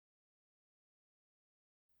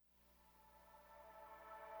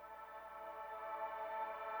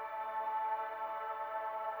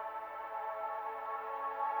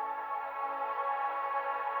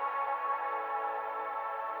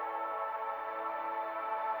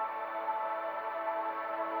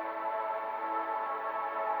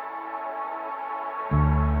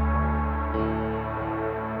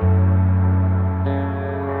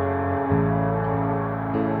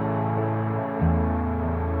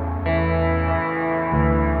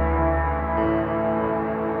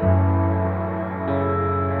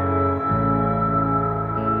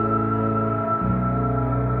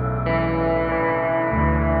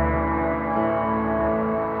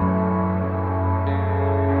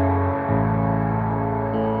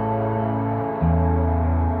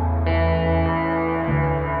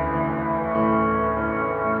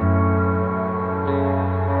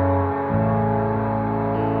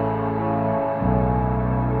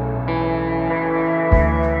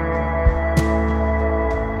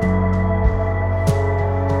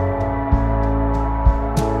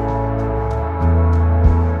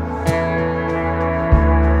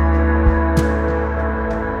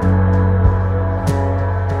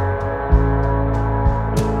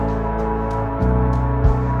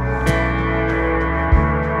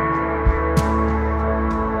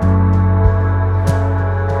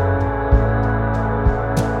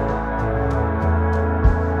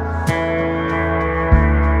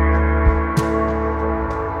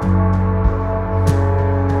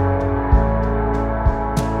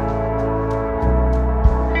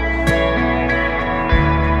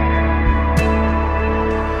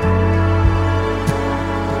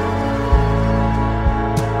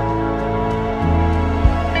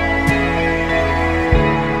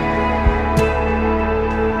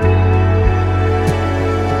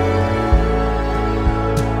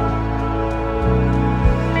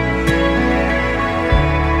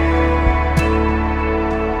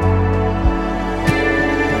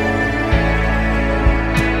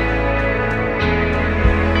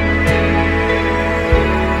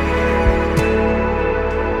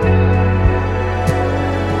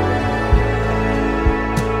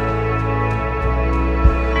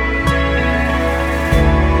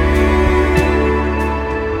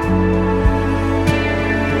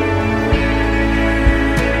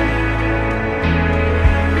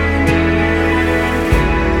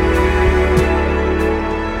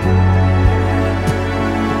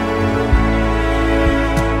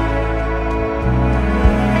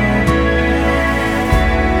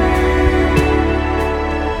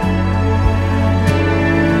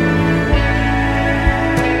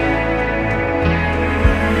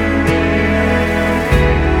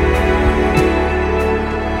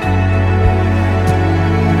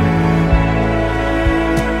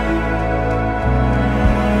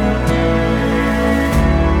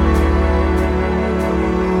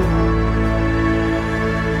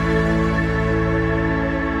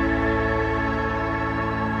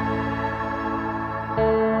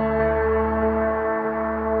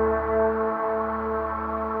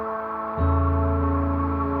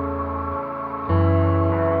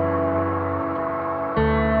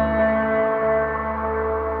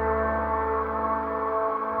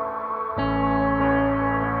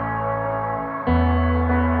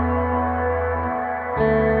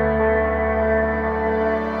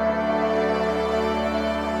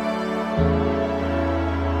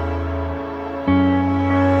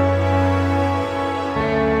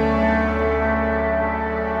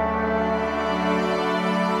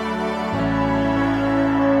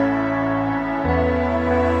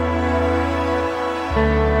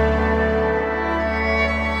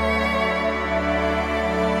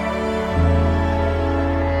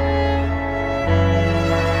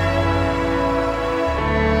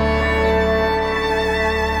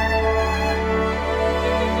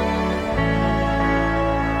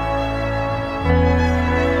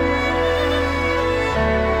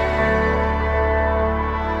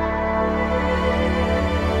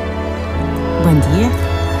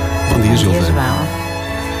Gilda. dia,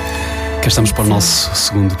 João. Cá estamos para o nosso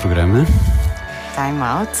segundo programa. Time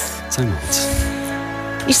Out. Time Out.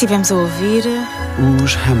 E estivemos a ouvir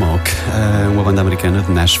Os Hammock, uma banda americana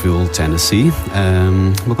de Nashville, Tennessee.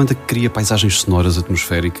 Uma banda que cria paisagens sonoras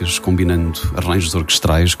atmosféricas, combinando arranjos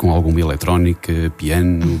orquestrais com alguma eletrónica,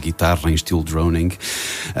 piano, guitarra em estilo droning.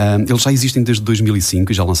 Eles já existem desde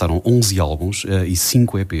 2005 e já lançaram 11 álbuns e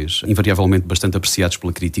 5 EPs, invariavelmente bastante apreciados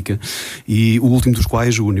pela crítica, e o último dos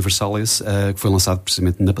quais, o Universalis, que foi lançado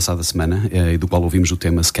precisamente na passada semana, e do qual ouvimos o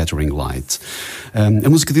tema Scattering Light. A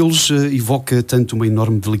música deles evoca tanto uma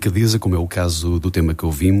enorme delicadeza, como é o caso do tema que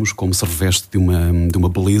ouvimos, como se reveste de uma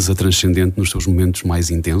beleza transcendente nos seus momentos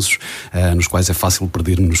mais intensos, nos quais é fácil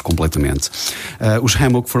perder-nos completamente. Os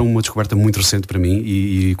Hammock foram uma descoberta muito recente para mim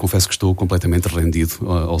e confesso que estou completamente rendido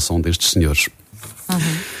ao som destes senhores.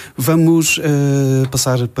 Vamos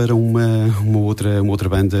passar para uma outra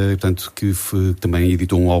banda, portanto, que também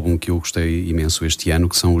editou um álbum que eu gostei imenso este ano,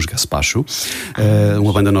 que são os Gaspacho,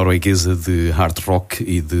 uma banda norueguesa de hard rock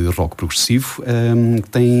e de rock progressivo, que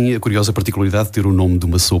tem a curiosa particularidade de ter o nome de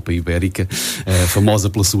uma sopa ibérica, famosa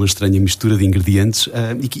pela sua estranha mistura de ingredientes,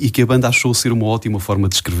 e que a banda achou ser uma ótima forma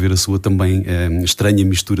de descrever a sua também estranha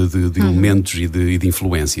mistura de elementos e de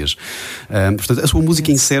influências. Portanto, a sua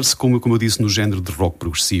música insere-se, como eu disse, no género de rock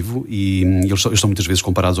progressivo, e eles são muitas vezes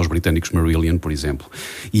comparados aos britânicos Marillion, por exemplo.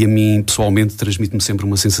 E a mim, pessoalmente, transmite-me sempre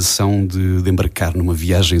uma sensação de embarcar numa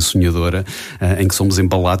viagem sonhadora, em que somos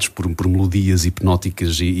embalados por melodias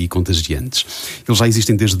hipnóticas e contagiantes. Eles já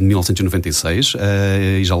existem desde 1996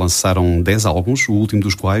 e já lançaram 10 álbuns, o último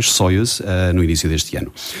dos quais, Soyuz, no início deste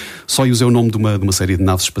ano. Soyuz é o nome de uma série de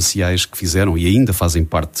naves espaciais que fizeram e ainda fazem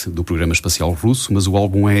parte do programa espacial russo, mas o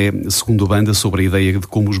álbum é, segundo a banda, sobre a ideia de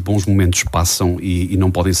como os bons momentos passam e não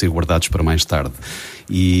podem ser guardados para mais tarde.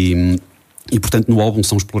 E, portanto, no álbum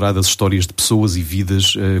são exploradas histórias de pessoas e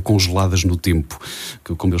vidas congeladas no tempo,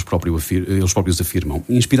 como eles próprios afirmam,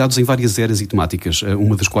 inspirados em várias eras e temáticas,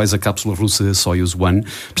 uma das quais a cápsula russa Soyuz 1,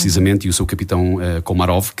 precisamente, e o seu capitão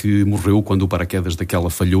Komarov, que morreu quando o paraquedas daquela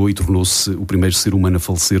falhou e tornou-se o primeiro ser humano a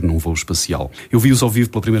falecer num voo espacial. Eu vi-os ao vivo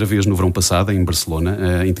pela primeira vez no verão passado, em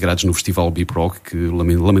Barcelona, integrados no festival Beep Rock, que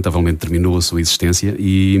lamentavelmente terminou a sua existência,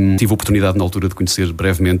 e tive a oportunidade na altura de conhecer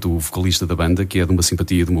brevemente o vocalista da banda, que é de uma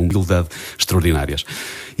simpatia e de uma humildade extraordinárias.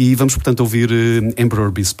 E vamos, portanto, ouvir Emperor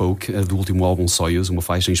Bespoke, do último álbum Soyuz, uma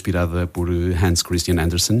faixa inspirada por Hans Christian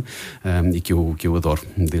Andersen, e que eu adoro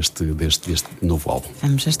deste novo álbum.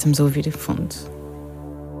 já estamos a ouvir a fundo.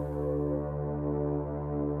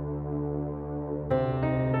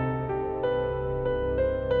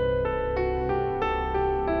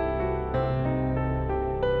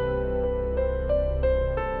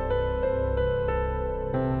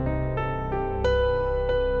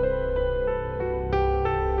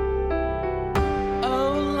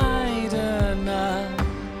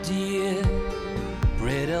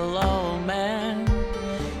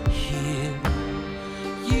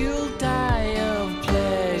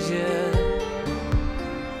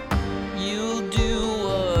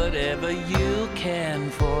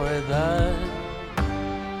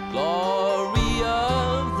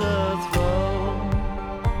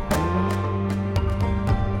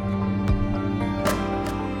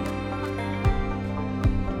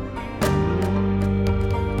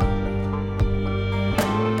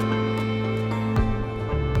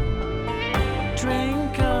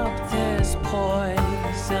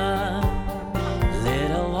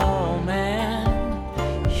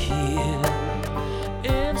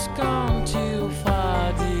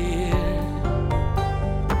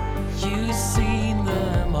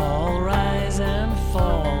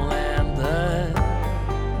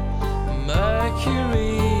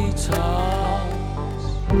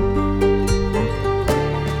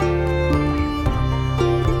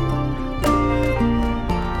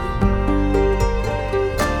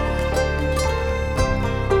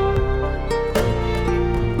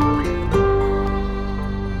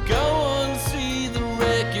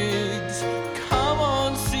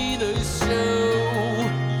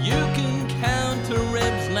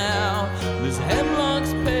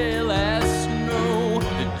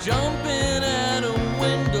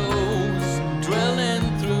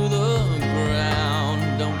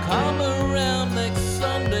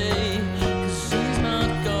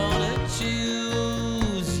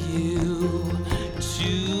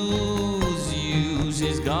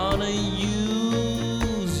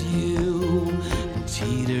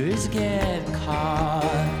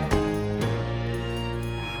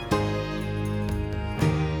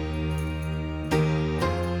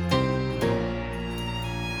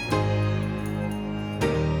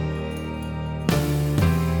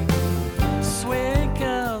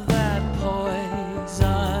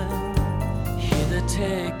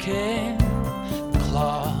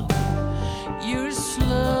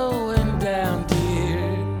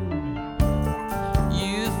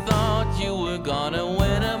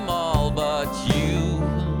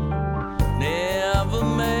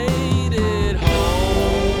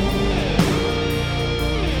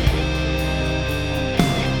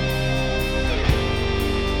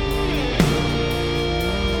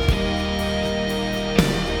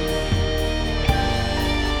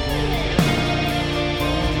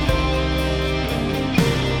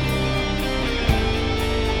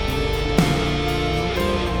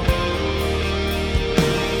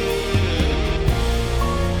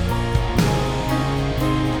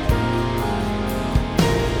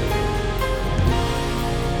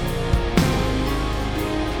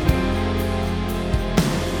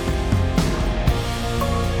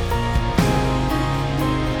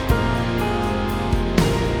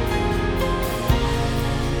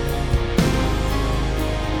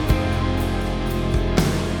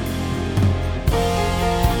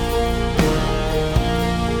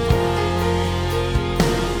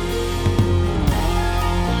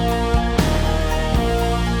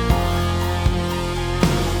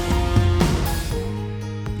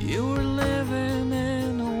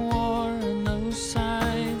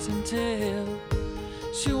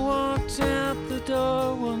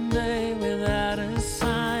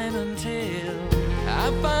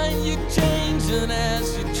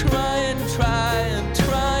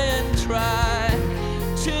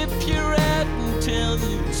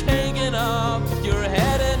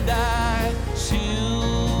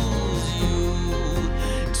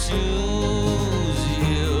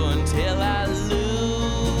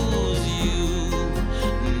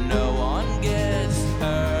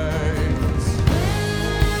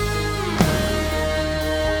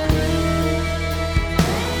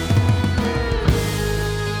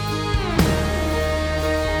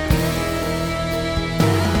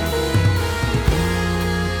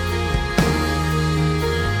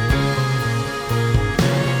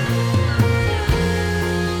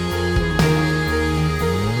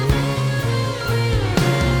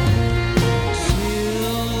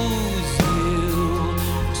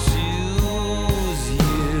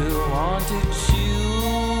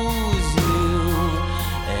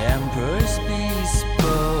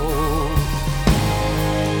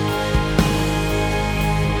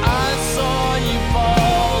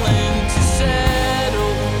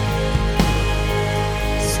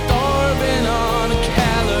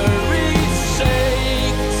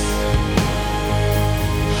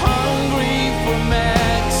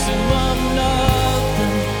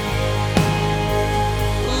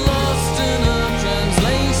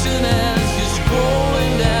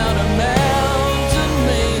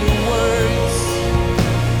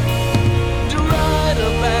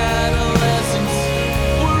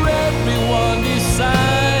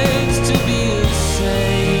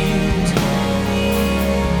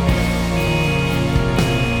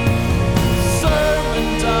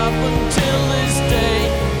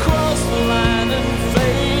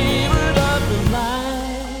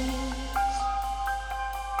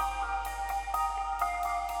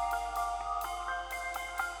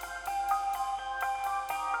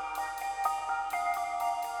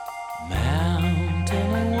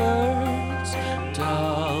 Mountain words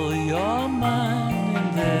dull your mind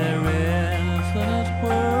in their infinite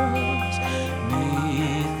worlds.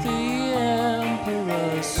 Meet the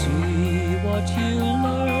emperor, see what you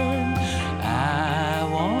learn. I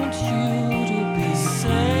want you to be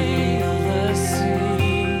sail the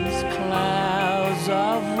seas, clouds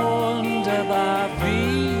of wonder by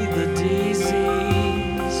be the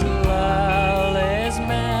disease. Love is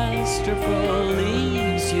masterful,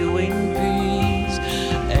 leaves you in peace.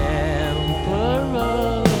 Emperors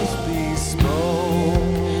bespoke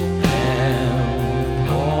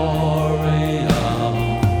Emporium.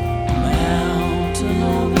 Mountain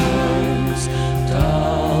of words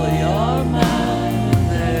dull your mind in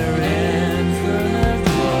their infinite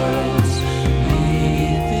worlds.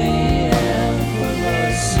 Meet the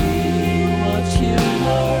emperor, see what you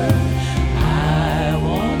learn. I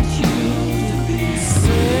want you to be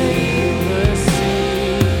sailor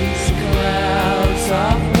seas, clouds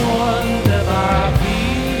of wonder by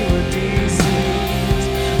pure disease.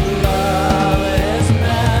 Love is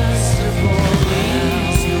masterful,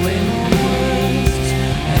 leaves you in peace.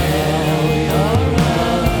 Hell your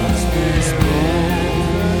arms bespoke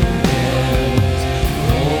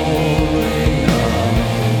Emporium.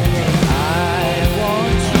 I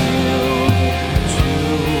want you to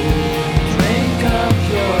drink up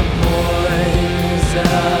your poison.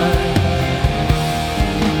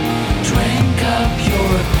 Drink up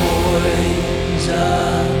your poison.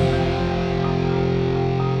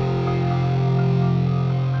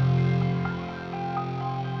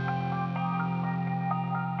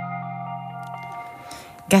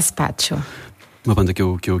 Gazpacho. Uma banda que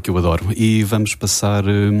eu adoro. E vamos passar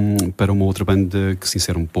para uma outra banda que se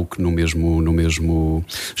insere um pouco no mesmo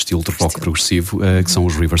estilo de rock progressivo, que são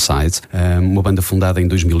os Riverside. Uma banda fundada em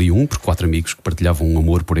 2001 por 4 amigos que partilhavam um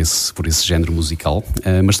amor por esse género musical,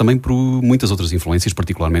 mas também por muitas outras influências,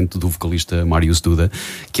 particularmente do vocalista Marius Duda,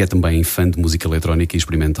 que é também fã de música eletrónica e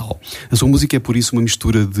experimental. A sua música é por isso uma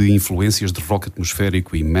mistura de influências de rock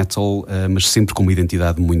atmosférico e metal, mas sempre com uma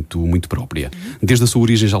identidade muito própria. Desde a sua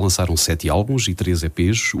origem já lançaram 7 álbuns e 3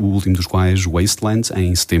 EPs, o último dos quais, Wasteland,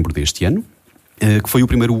 em setembro deste ano, que foi o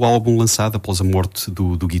primeiro álbum lançado após a morte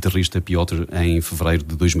do guitarrista Piotr em fevereiro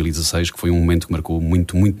de 2016, que foi um momento que marcou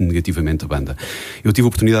muito negativamente a banda. Eu tive a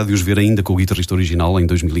oportunidade de os ver ainda com o guitarrista original em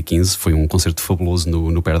 2015, foi um concerto fabuloso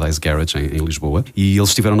no Paradise Garage em Lisboa, e eles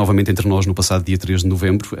estiveram novamente entre nós no passado dia 3 de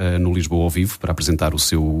novembro, no Lisboa ao vivo, para apresentar o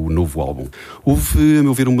seu novo álbum. Houve, a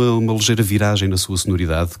meu ver, uma ligeira viragem na sua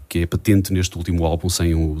sonoridade, que é patente neste último álbum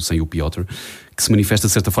sem o Piotr, que se manifesta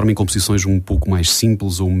de certa forma em composições um pouco mais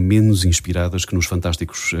simples ou menos inspiradas que nos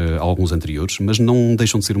fantásticos álbuns anteriores, mas não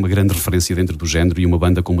deixam de ser uma grande referência dentro do género e uma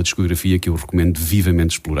banda com uma discografia que eu recomendo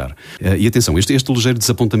vivamente explorar. E atenção, este ligeiro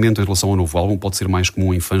desapontamento em relação ao novo álbum pode ser mais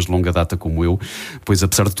comum em fãs de longa data como eu, pois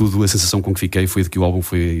apesar de tudo a sensação com que fiquei foi de que o álbum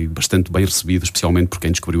foi bastante bem recebido, especialmente por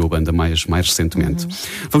quem descobriu a banda mais recentemente.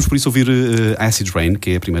 Vamos por isso ouvir Acid Rain,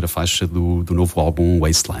 que é a primeira faixa do novo álbum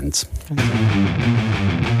Wasteland.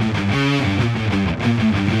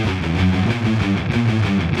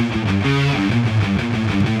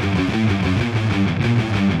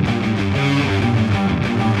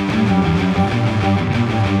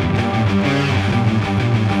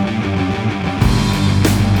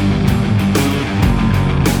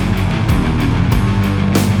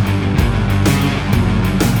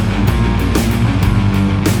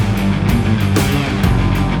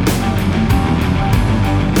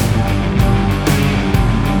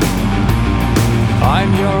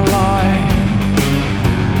 I'm your lie,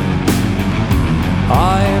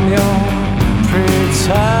 I'm your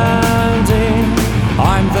pretending,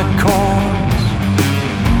 I'm the cause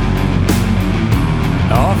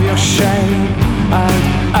of your shame and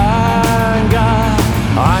anger,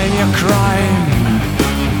 I'm your crime,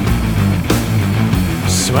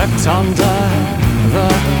 swept under the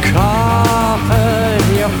carpet,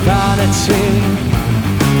 your vanity,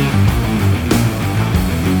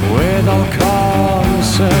 with all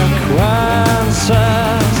consequences,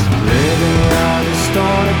 living a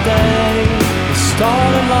distorted day,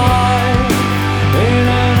 distorted life, in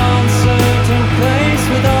an uncertain place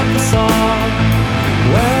without the sun.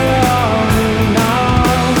 Where are we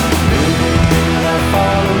now? Living in a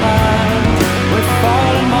fallen land, with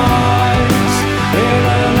fallen minds, in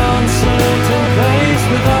an uncertain place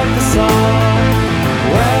without the sun.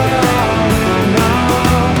 Where are we now?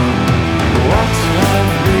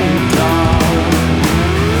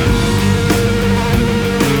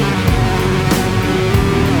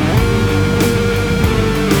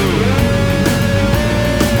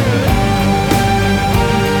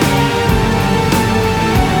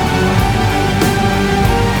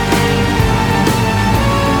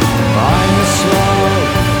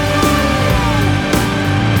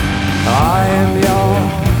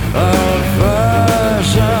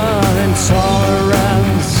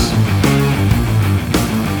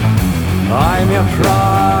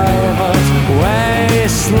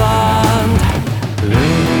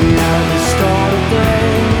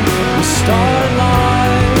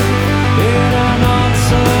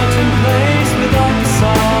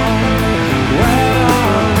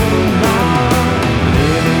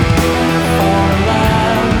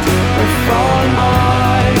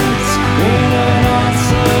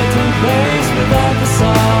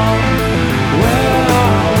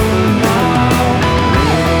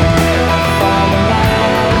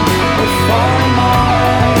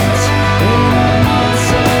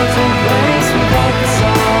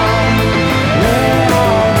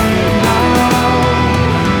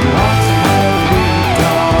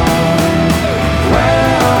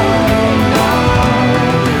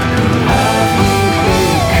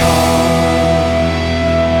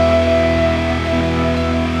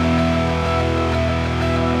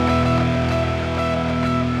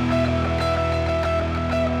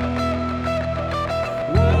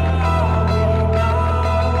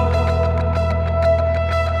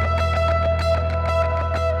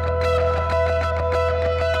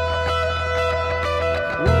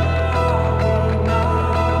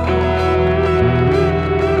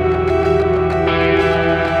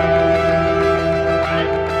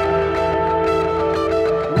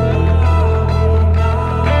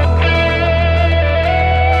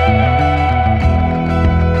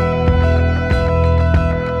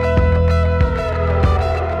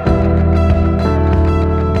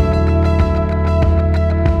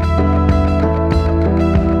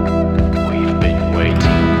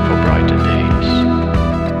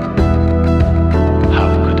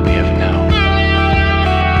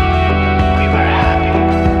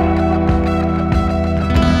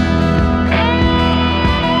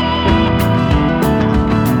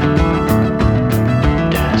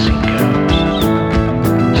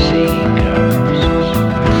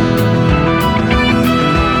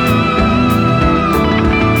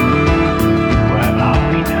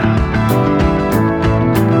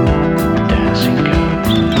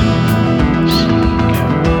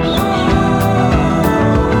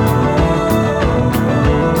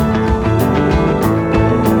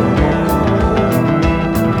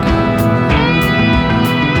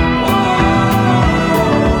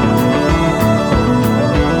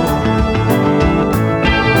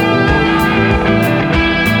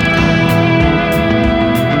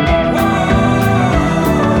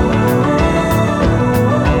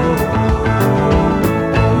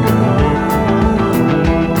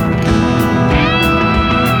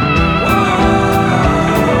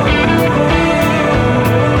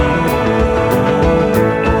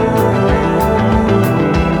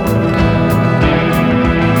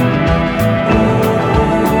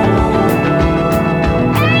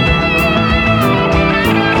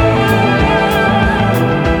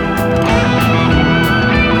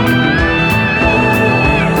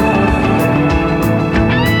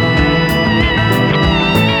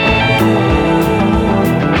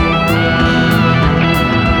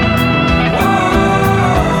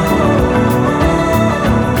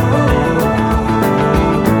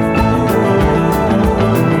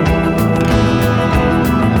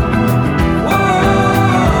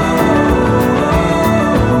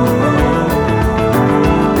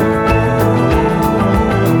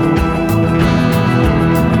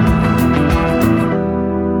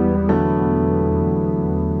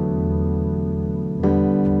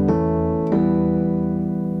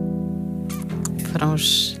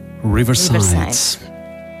 Riverside.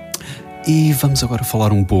 E vamos agora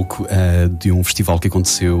falar um pouco de um festival que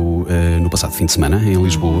aconteceu no passado fim de semana em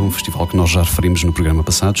Lisboa, um festival que nós já referimos no programa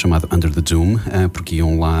passado, chamado Under the Dome, porque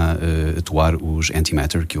iam lá atuar os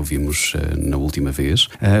Antimatter, que ouvimos na última vez.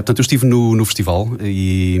 Portanto, eu estive no festival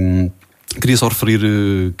e queria só referir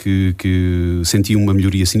que senti uma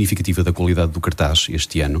melhoria significativa da qualidade do cartaz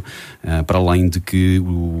este ano, para além de que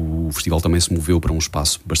o festival também se moveu para um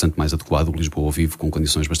espaço bastante mais adequado, o Lisboa ao vivo, com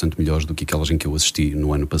condições bastante melhores do que aquelas em que eu assisti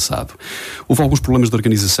no ano passado. Houve alguns problemas de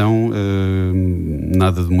organização,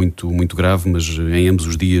 nada de muito grave, mas em ambos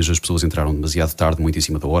os dias as pessoas entraram demasiado tarde, muito em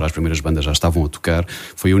cima da hora, as primeiras bandas já estavam a tocar.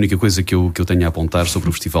 Foi a única coisa que eu tenho a apontar sobre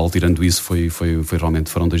o festival. Tirando isso, foi realmente,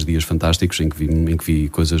 foram 2 dias fantásticos em que vi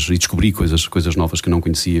coisas e descobri coisas novas que não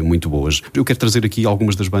conhecia, muito boas. Eu quero trazer aqui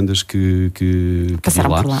algumas das bandas que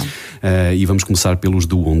passaram por lá. E vamos começar pelos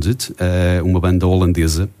The Wounded, uma banda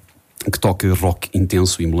holandesa que toca rock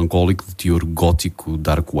intenso e melancólico de teor gótico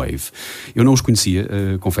dark wave. Eu não os conhecia,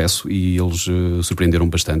 confesso, e eles surpreenderam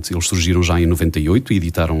bastante. Eles surgiram já em 98 e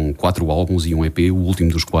editaram 4 álbuns e um EP, o último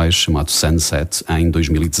dos quais, chamado Sunset, em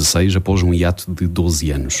 2016, após um hiato de 12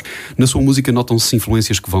 anos. Na sua música notam-se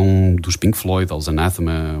influências que vão dos Pink Floyd aos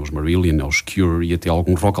Anathema, aos Marillion, aos Cure e até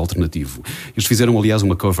algum rock alternativo. Eles fizeram, aliás,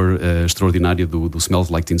 uma cover extraordinária do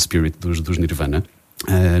Smells Like Teen Spirit dos Nirvana,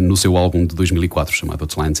 no seu álbum de 2004 chamado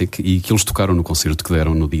Atlantic, e que eles tocaram no concerto que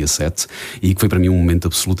deram no dia 7 e que foi para mim um momento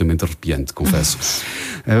absolutamente arrepiante, confesso.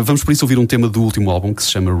 Vamos por isso ouvir um tema do último álbum que se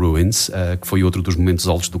chama Ruins, que foi outro dos momentos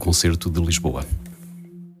altos do concerto de Lisboa.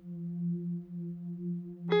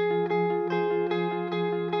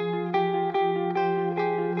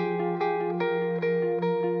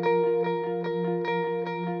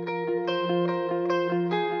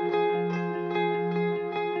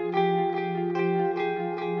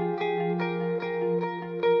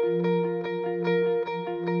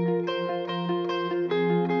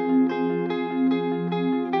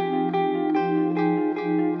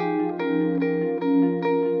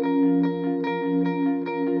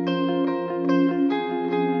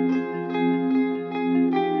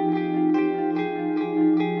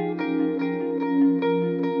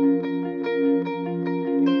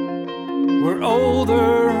 We're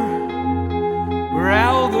older, we're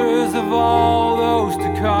elders of all those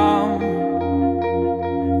to come.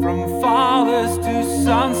 From fathers to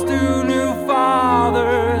sons to new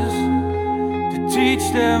fathers, to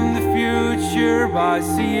teach them the future by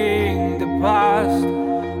seeing the past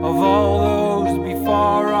of all those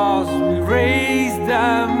before us. We raise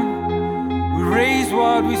them, we raise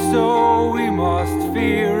what we sow, we must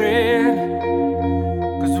fear it.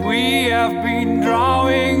 We have been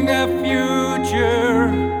drawing the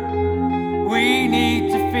future. We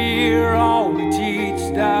need to fear all we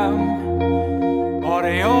teach them, or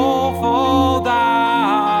they all fall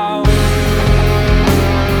down.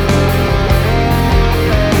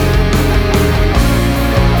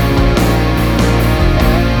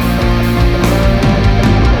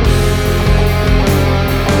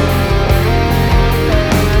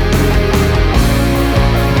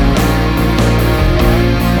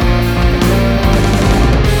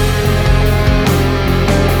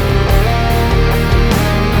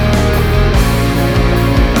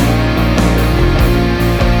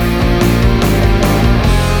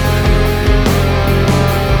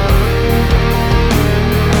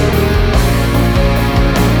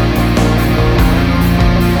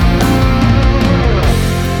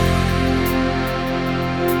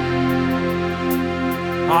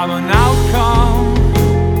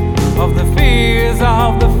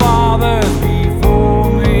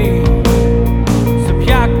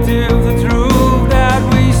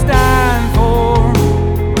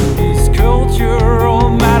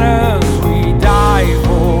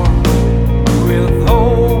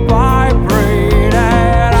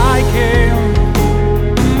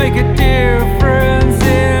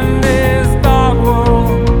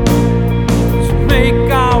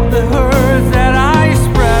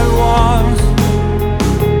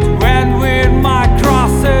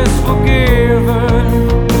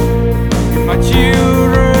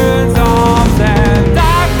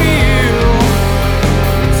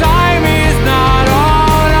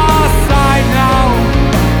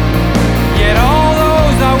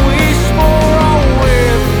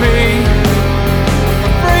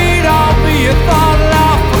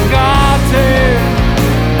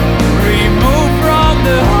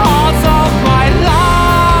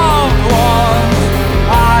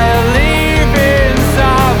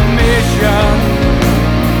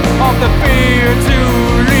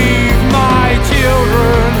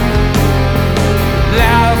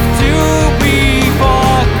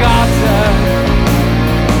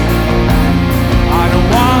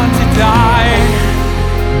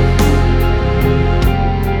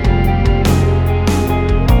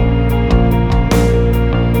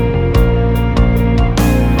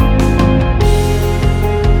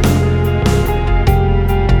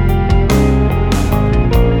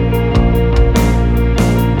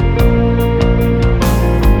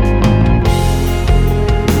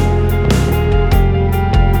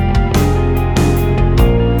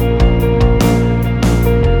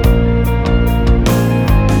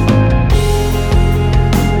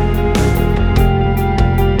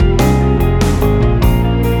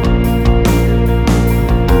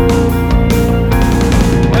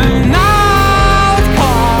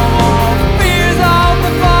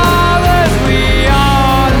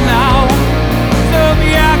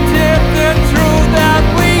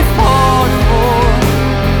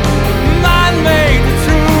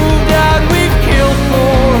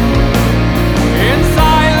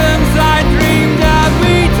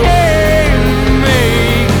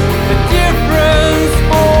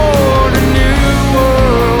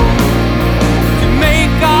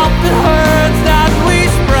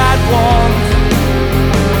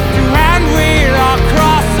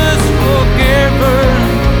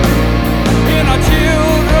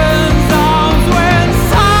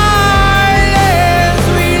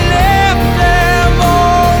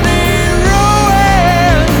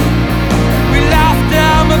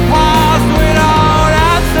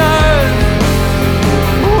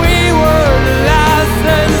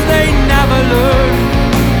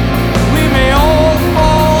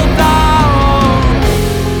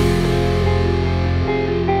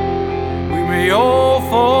 all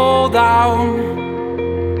fall down.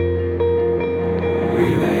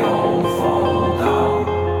 We may all fall down.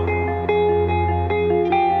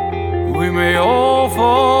 We may all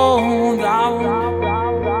fall down.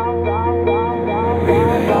 We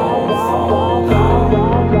may all fall down.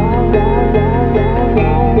 We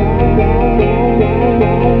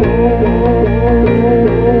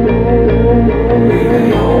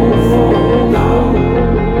may all fall down. We may all fall down.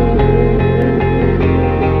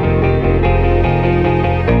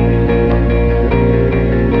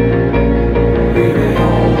 We may all fall down. We may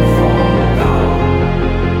all fall down.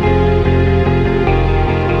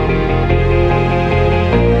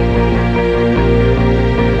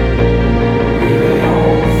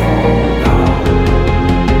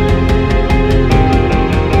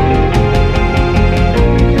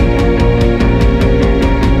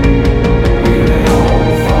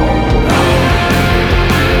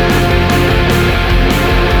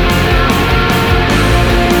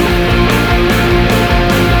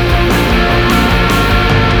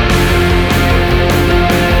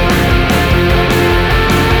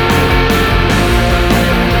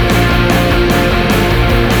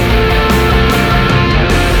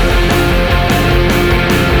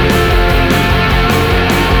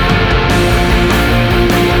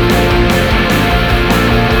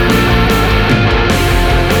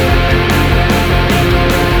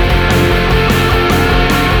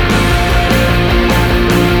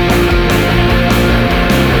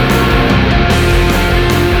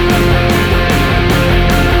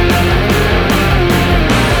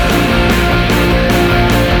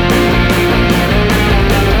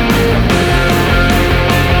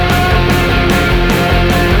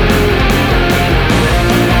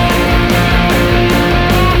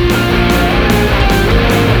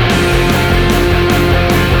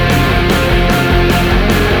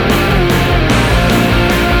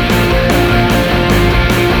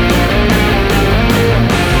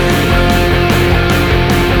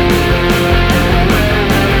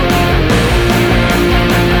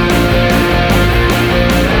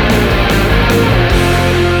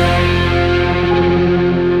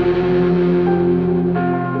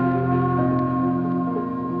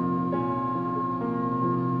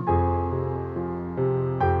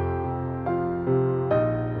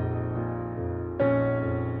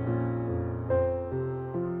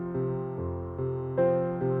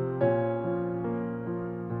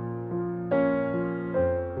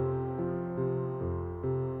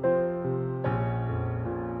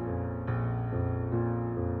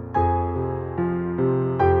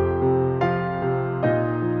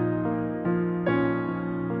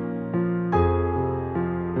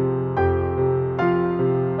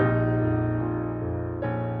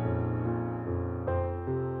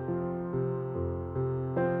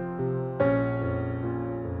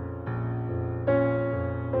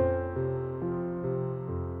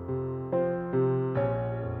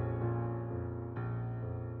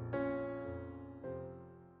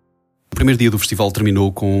 O primeiro dia do festival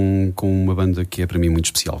terminou com uma banda que é para mim muito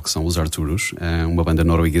especial, que são os Arturos, uma banda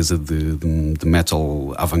norueguesa de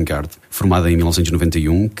metal avant-garde, formada em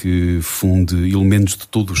 1991, que funde elementos de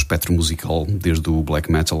todo o espectro musical, desde o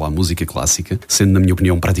black metal à música clássica, sendo, na minha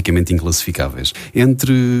opinião, praticamente inclassificáveis.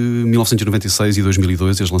 Entre 1996 e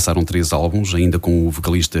 2002 eles lançaram 3 álbuns, ainda com o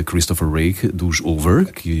vocalista Christopher Rake, dos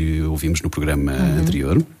Ulver, que ouvimos no programa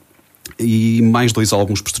anterior. E mais 2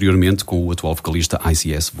 álbuns posteriormente com o atual vocalista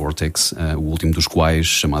ICS Vortex, o último dos quais,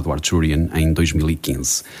 chamado Arturian, em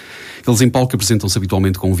 2015. Eles em palco apresentam-se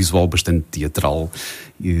habitualmente com um visual bastante teatral,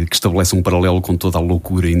 que estabelece um paralelo com toda a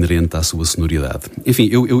loucura inerente à sua sonoridade. Enfim,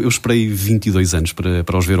 eu esperei 22 anos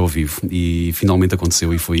para os ver ao vivo e finalmente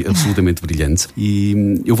aconteceu e foi absolutamente brilhante.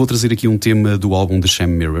 E eu vou trazer aqui um tema do álbum The Sham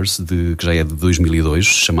Mirrors, que já é de 2002,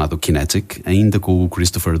 chamado Kinetic, ainda com o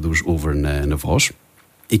Christopher dos Over na voz.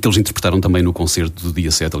 E que eles interpretaram também no concerto do dia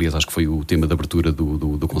 7, aliás, acho que foi o tema de abertura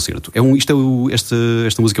do concerto.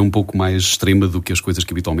 Esta música é um pouco mais extrema do que as coisas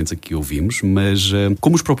que habitualmente aqui ouvimos, mas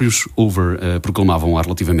como os próprios Over proclamavam há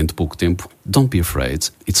relativamente pouco tempo, Don't be afraid,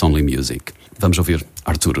 it's only music. Vamos ouvir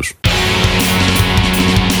Arturos.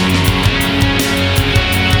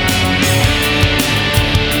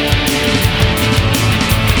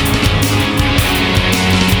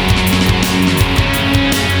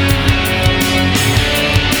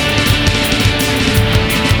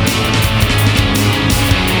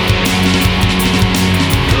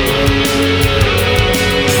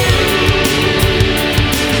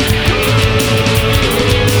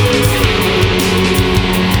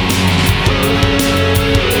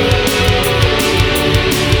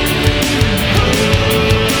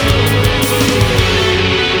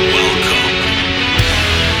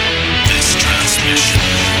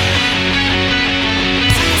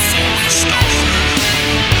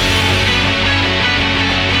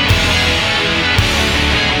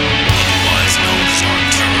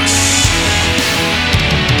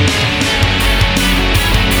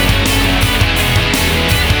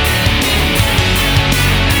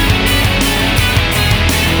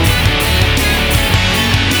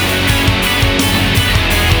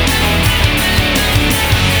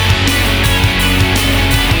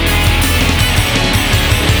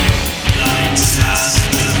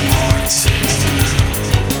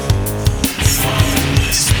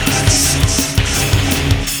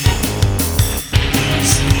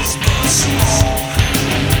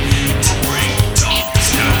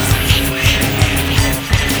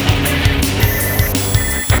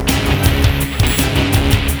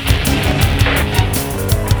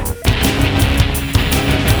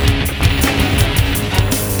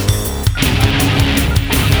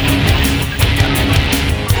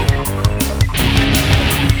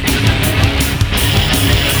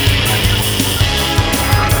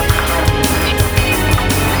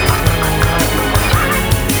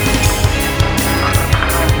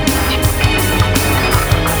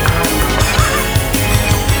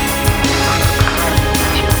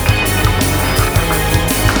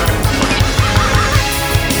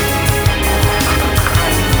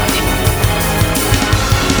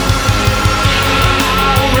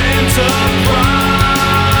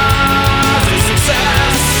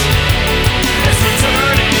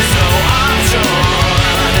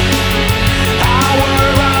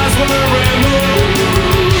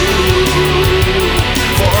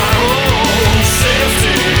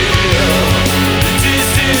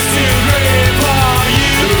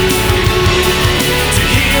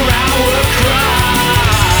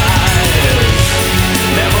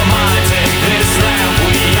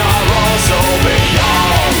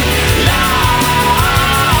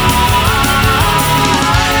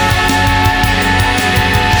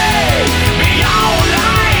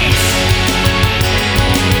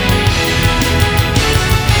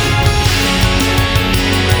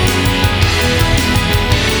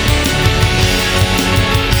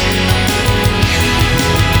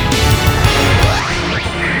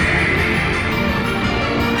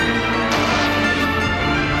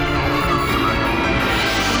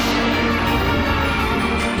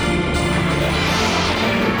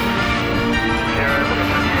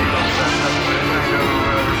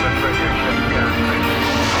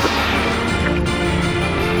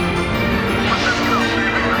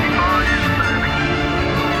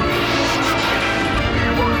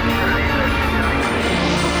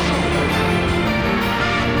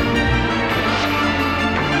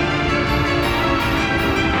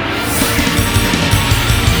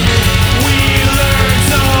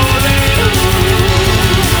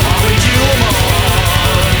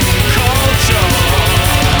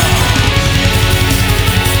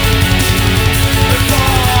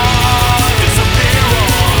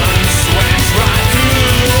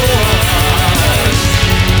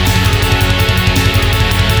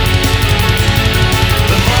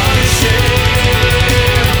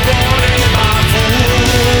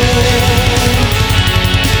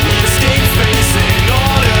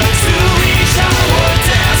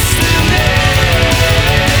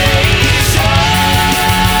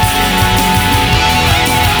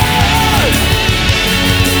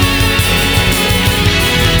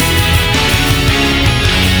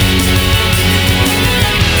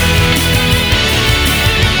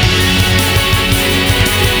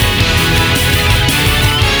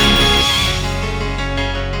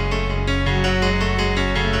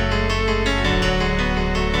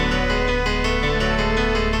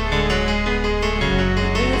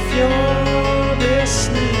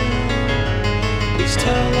 please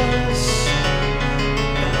tell us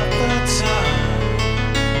about the time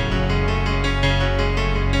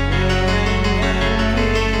we're in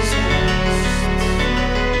memories lost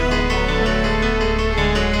no more.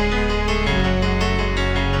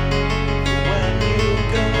 When you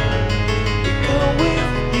go, we go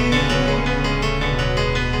with you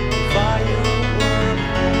via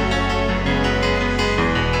wormhole.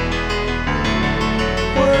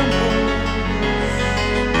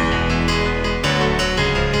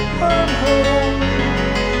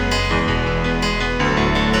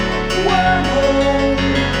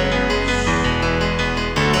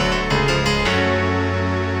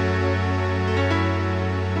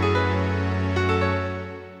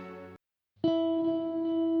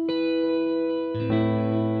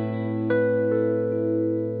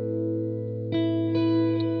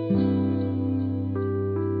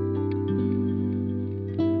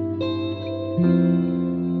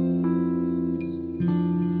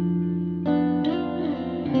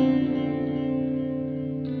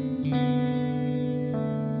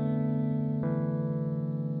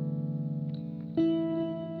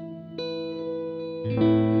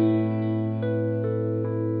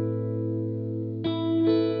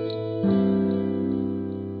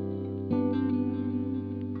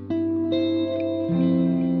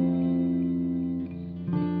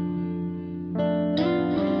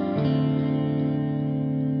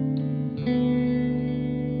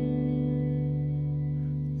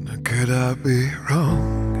 Could I be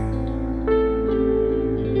wrong?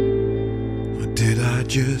 Or did I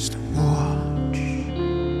just watch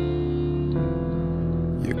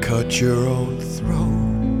you cut your own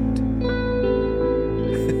throat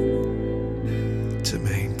to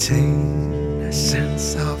maintain a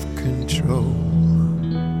sense of control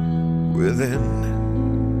within,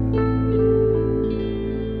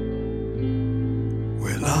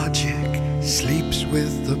 where logic sleeps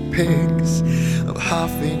with the pigs of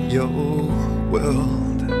half in your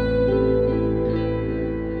world?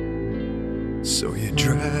 So you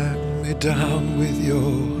drag me down with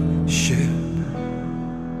your ship.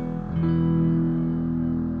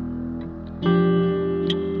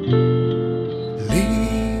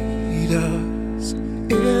 Lead us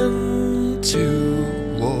into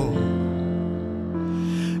war.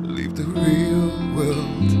 Leave the real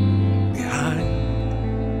world behind.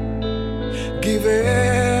 Give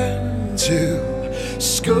in to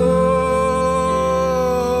scorn,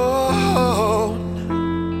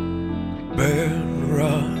 burn,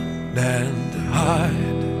 run, and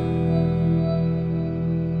hide.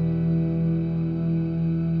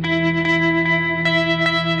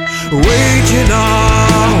 Waging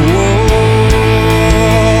our wars,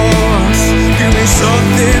 give me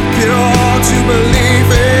something pure to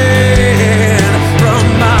believe in. From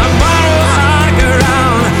my moral high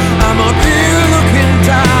ground, I'm up here looking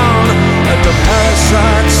down at the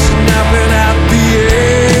parasites snapping at the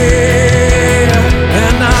air,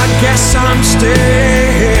 and I guess I'm still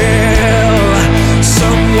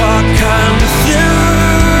somewhat confused.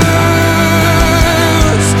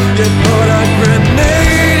 You put a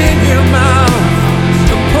grenade in your mouth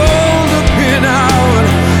and pull the pin out,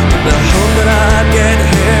 and the hope that I'd get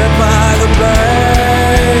hit by the blade.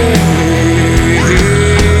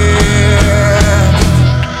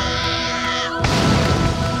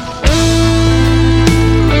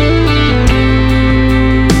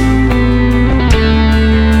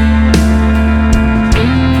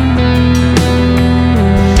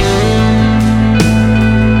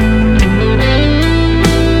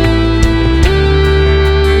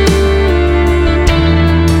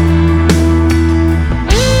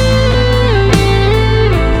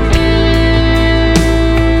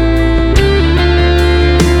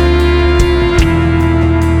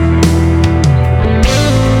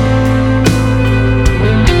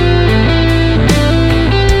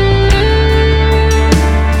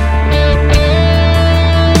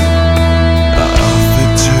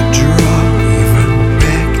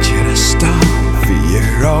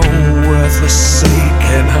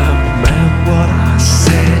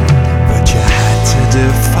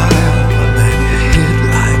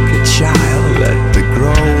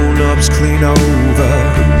 Clean over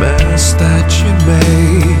the mess that you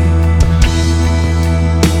made.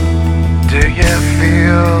 Do you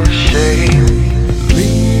feel shame?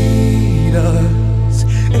 Lead us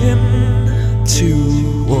into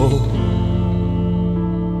war.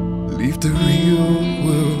 Leave the real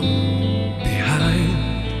world behind.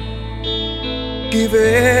 Give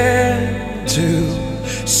in to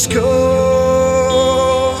scorn,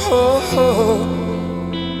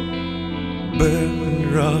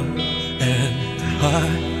 burn, run, and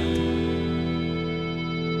hide.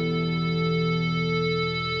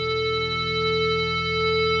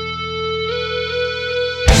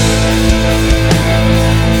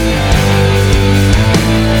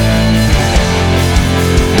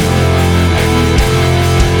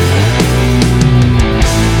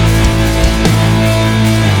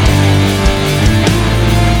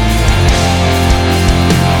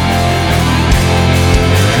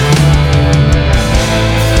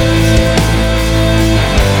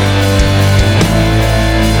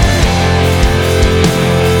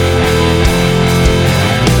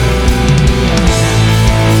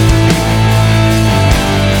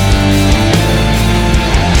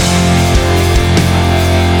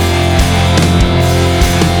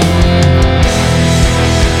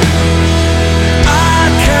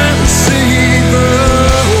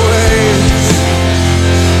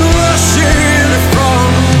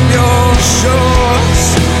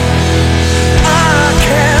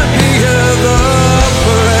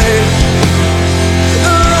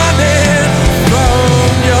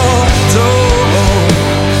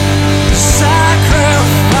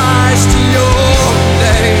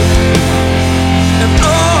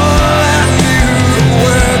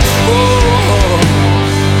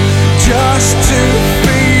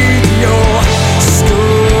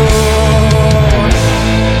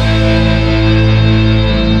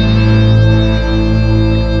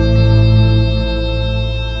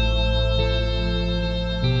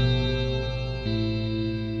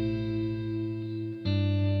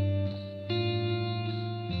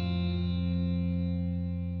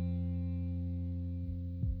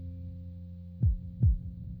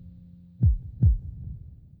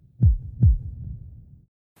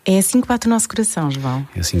 É assim que bate o nosso coração, João.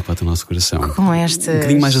 É assim que bate o nosso coração. Com esta... Um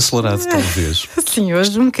bocadinho mais acelerado, talvez. Sim,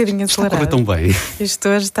 hoje um bocadinho acelerado. Está a correr tão bem. Isto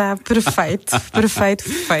hoje está perfeito, perfeito,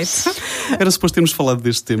 perfeito. Era suposto termos falado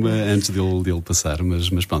deste tema antes dele passar, mas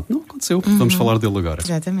pronto, não aconteceu, vamos falar dele agora.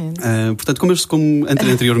 Exatamente. Portanto, como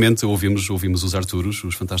anteriormente ouvimos os Arturos,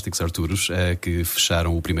 os fantásticos Arturos, que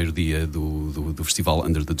fecharam o primeiro dia do festival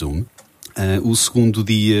Under the Dome. O segundo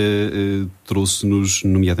dia trouxe-nos,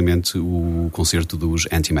 nomeadamente, o concerto dos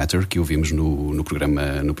Antimatter, que ouvimos no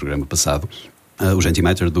programa passado. Os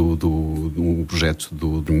Antimatter do projeto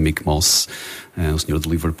do Mick Moss, o senhor de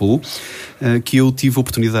Liverpool, que eu tive a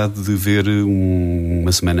oportunidade de ver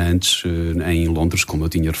uma semana antes em Londres, como eu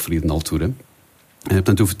tinha referido na altura.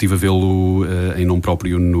 Portanto, eu estive a vê-lo em nome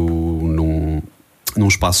próprio num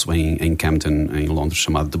espaço em Camden, em Londres,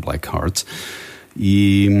 chamado The Black Heart.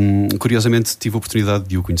 E curiosamente tive a oportunidade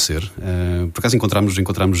de o conhecer. Por acaso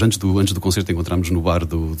encontramos antes do concerto, encontramos no bar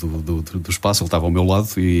do espaço. Ele estava ao meu lado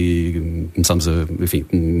e começámos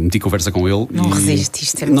meti conversa com ele. Não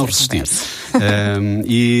resististe. Não resisti.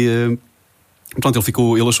 Pronto,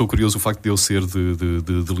 ele achou curioso o facto de eu ser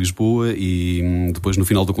de Lisboa e depois no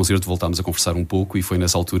final do concerto voltámos a conversar um pouco e foi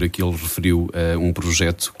nessa altura que ele referiu um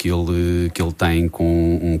projeto que ele tem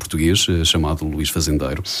com um português chamado Luís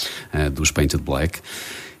Fazendeiro, dos Painted Black,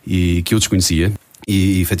 e que eu desconhecia.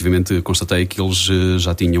 E efetivamente constatei que eles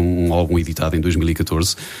já tinham um álbum editado em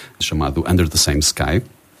 2014 chamado Under the Same Sky.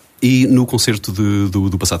 E no concerto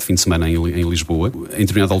do passado fim de semana em Lisboa, em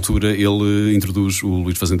determinada altura, ele introduz o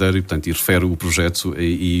Luís Fazendeiro e refere o projeto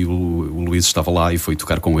e o Luís estava lá e foi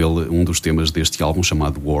tocar com ele um dos temas deste álbum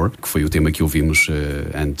chamado War, que foi o tema que ouvimos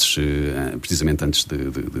precisamente antes de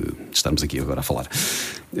estarmos aqui agora a falar.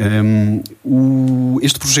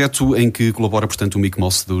 Este projeto em que colabora, portanto, o Mick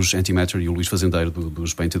Moss dos Antimatter e o Luís Fazendeiro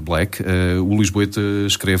dos Painted Black, o Luís Boeta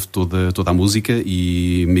escreve toda a música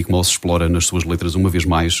e Mick Moss explora nas suas letras uma vez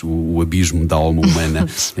mais o abismo da alma humana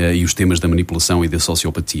e os temas da manipulação e da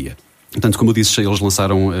sociopatia. Portanto, como eu disse, eles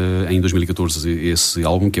lançaram em 2014 esse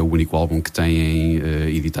álbum, que é o único álbum que têm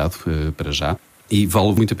editado para já. E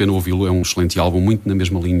vale muito a pena ouvi-lo, é um excelente álbum, muito na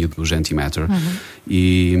mesma linha dos Antimatter.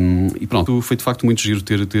 E pronto, foi de facto muito giro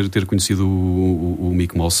ter conhecido o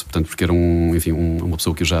Mick Moss, portanto, porque era uma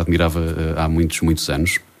pessoa que eu já admirava há muitos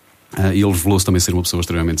anos. E ele revelou-se também ser uma pessoa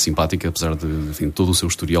extremamente simpática, apesar de todo o seu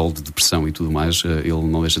historial de depressão e tudo mais. Ele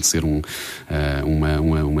não deixa de ser uma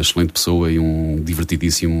excelente pessoa e um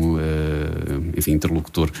divertidíssimo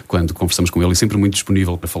interlocutor quando conversamos com ele, e sempre muito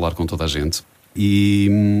disponível para falar com toda a gente.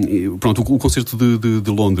 E pronto, o concerto de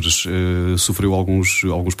Londres sofreu alguns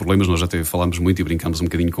problemas. Nós já até falámos muito e brincámos um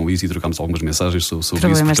bocadinho com isso e trocámos algumas mensagens sobre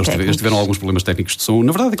isso, porque eles tiveram alguns problemas técnicos de som.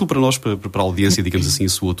 Na verdade, aquilo para nós, para a audiência, digamos assim,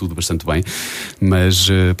 soou tudo bastante bem, mas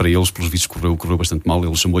para eles, pelos vistos, correu bastante mal.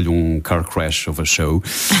 Ele chamou-lhe um car crash of a show.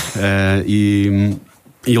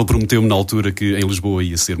 E ele prometeu-me na altura que em Lisboa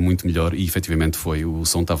ia ser muito melhor, e efetivamente foi. O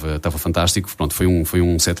som estava fantástico. Pronto, foi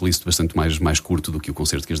um setlist bastante mais curto do que o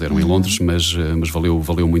concerto que eles deram em Londres, mas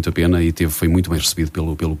valeu muito a pena e foi muito bem recebido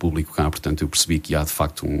pelo público cá. Portanto, eu percebi que há de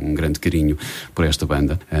facto um grande carinho por esta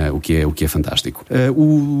banda, o que é fantástico.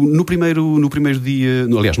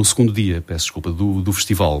 No segundo dia, peço desculpa, do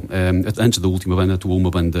festival, antes da última banda, atuou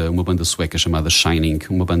uma banda sueca chamada Shining,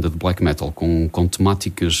 uma banda de black metal com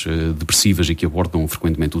temáticas depressivas e que abordam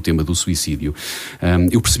frequentemente o tema do suicídio.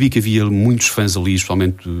 Eu percebi que havia muitos fãs ali,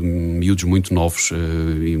 especialmente miúdos muito novos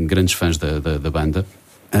e grandes fãs da banda.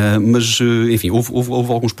 Mas, enfim, houve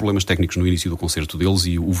alguns problemas técnicos no início do concerto deles,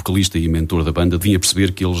 e o vocalista e mentor da banda vinha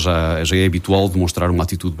perceber que ele já é habitual demonstrar uma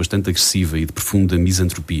atitude bastante agressiva e de profunda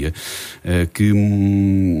misantropia, que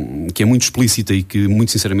é muito explícita e que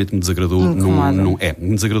muito sinceramente me desagradou.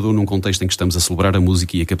 Me desagradou num contexto em que estamos a celebrar a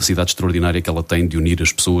música e a capacidade extraordinária que ela tem de unir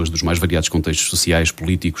as pessoas dos mais variados contextos sociais,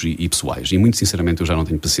 políticos e pessoais. E muito sinceramente eu já não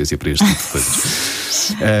tenho paciência para este tipo de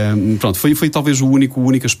coisas. Pronto, foi talvez o único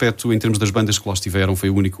aspecto em termos das bandas que lá estiveram, foi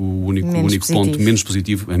o único ponto menos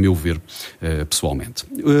positivo, a meu ver, pessoalmente.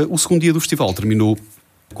 O segundo dia do festival terminou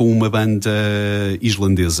com uma banda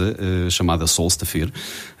islandesa chamada Solstafir,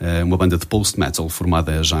 uma banda de post-metal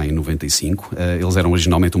formada já em 95. Eles eram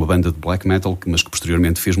originalmente uma banda de black metal, mas que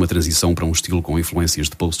posteriormente fez uma transição para um estilo com influências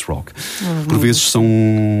de post-rock. Por vezes são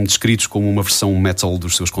descritos como uma versão metal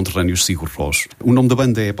dos seus conterrâneos Sigur Rós. O nome da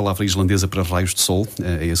banda é a palavra islandesa para raios de sol,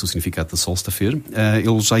 é esse o significado da Solstafir.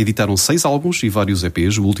 Eles já editaram 6 álbuns e vários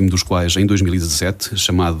EPs, o último dos quais em 2017,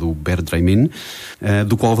 chamado Berdreimin,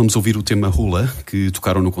 do qual vamos ouvir o tema Hula, que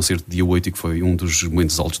tocaram estiveram no concerto dia 8 e que foi um dos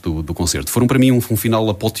momentos altos do concerto. Foram para mim um final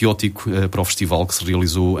apoteótico para o festival que se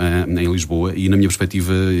realizou em Lisboa e, na minha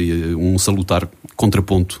perspectiva, um salutar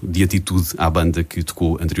contraponto de atitude à banda que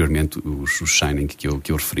tocou anteriormente, os Shining, que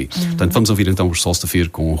eu referi. Portanto, vamos ouvir então os Solstafir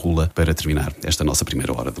com Rula para terminar esta nossa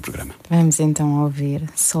primeira hora do programa. Vamos então ouvir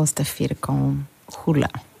Solstafir com Rula.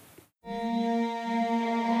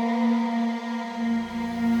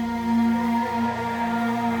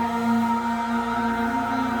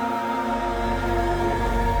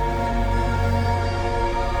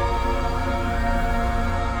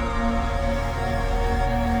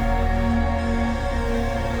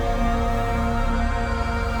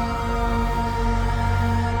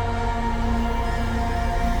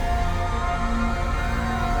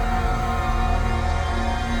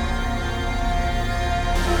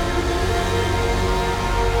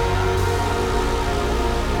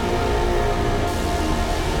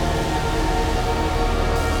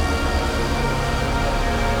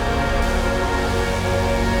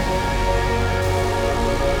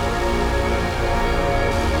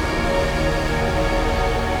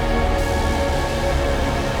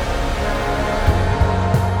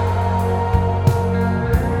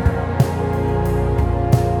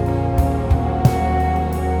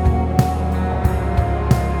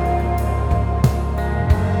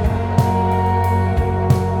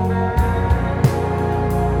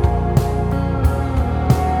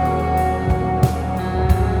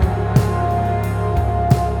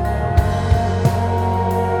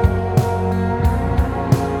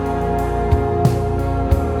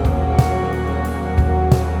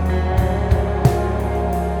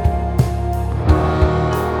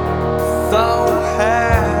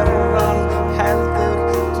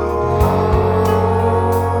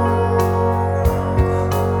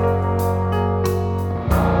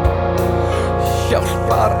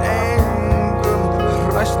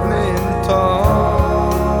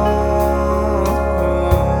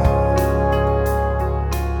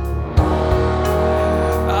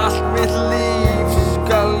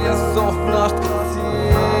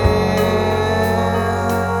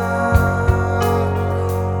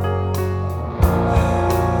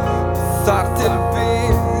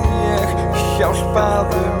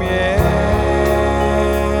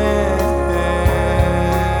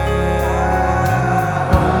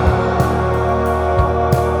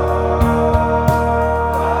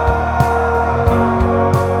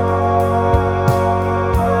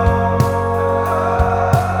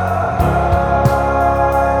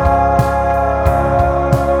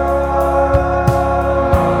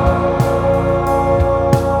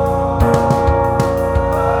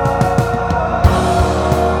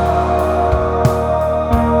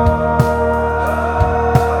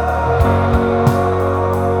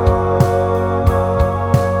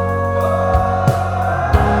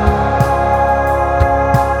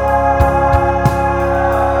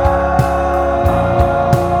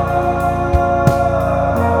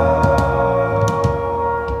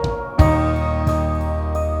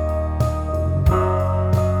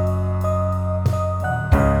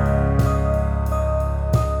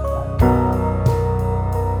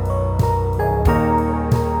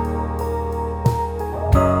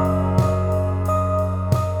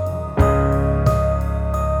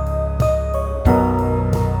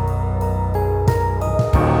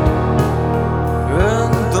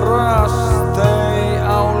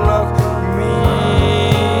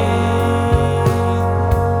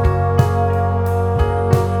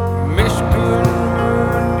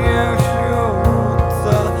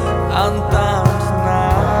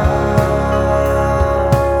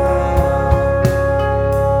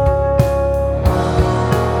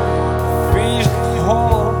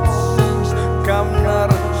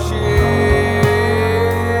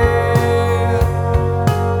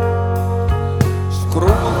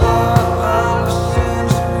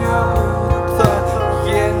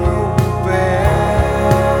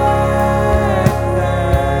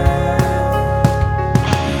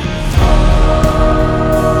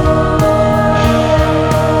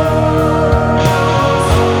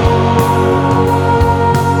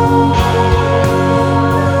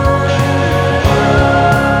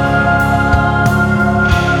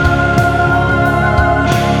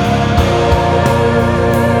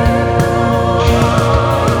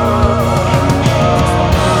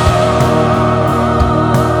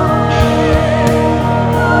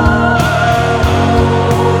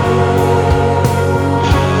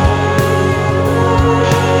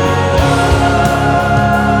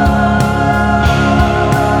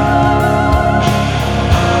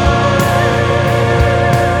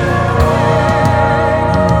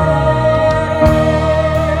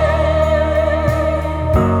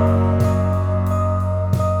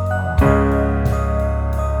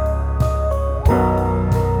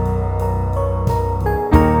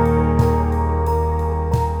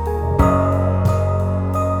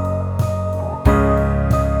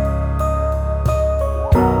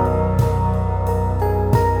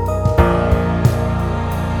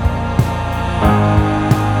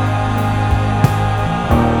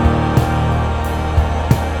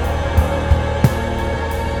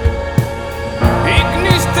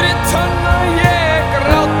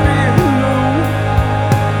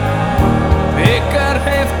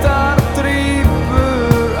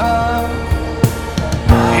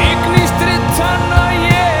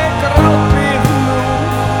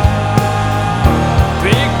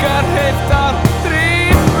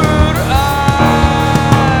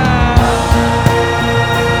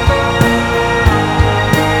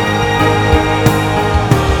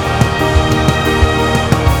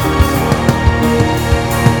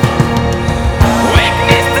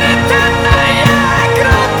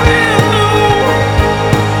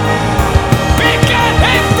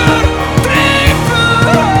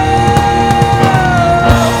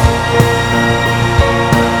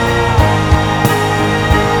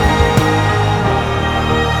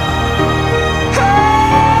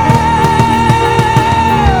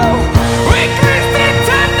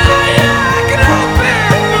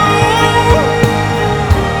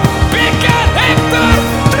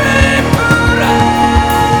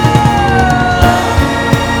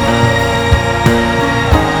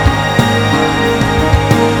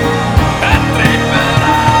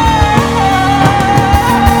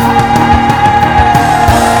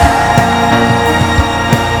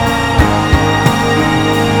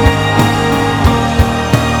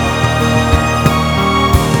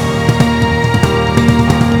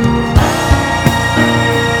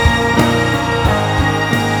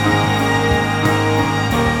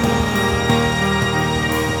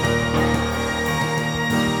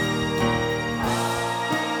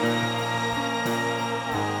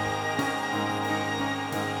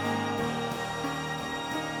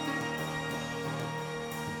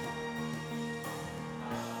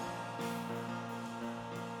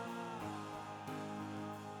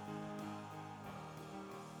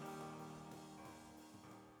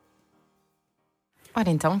 Ora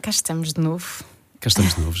então, cá estamos de novo. Cá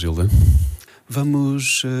estamos de novo, Gilda.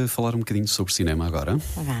 Vamos falar um bocadinho sobre cinema agora.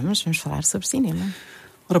 Vamos falar sobre cinema.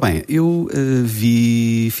 Ora bem, eu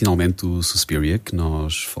vi finalmente o Suspiria, que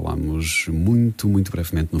nós falámos muito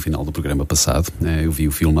brevemente no final do programa passado. Eu vi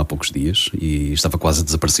o filme há poucos dias e estava quase a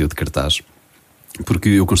desaparecer de cartaz. Porque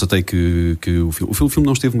eu constatei que o filme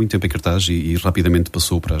não esteve muito tempo em cartaz e rapidamente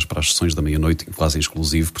passou para as sessões da meia-noite, quase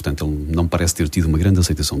exclusivo, portanto ele não parece ter tido uma grande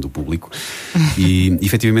aceitação do público. E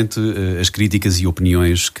efetivamente as críticas e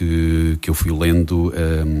opiniões que eu fui lendo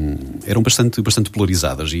eram bastante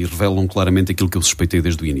polarizadas e revelam claramente aquilo que eu suspeitei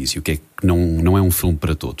desde o início, que é que não é um filme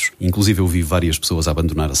para todos. Inclusive eu vi várias pessoas a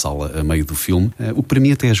abandonar a sala a meio do filme, o que para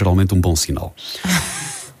mim até é geralmente um bom sinal.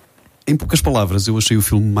 Em poucas palavras, eu achei o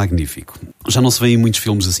filme magnífico. Já não se vê em muitos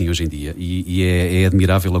filmes assim hoje em dia e é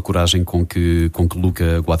admirável a coragem com que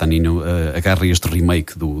Luca Guadagnino agarra este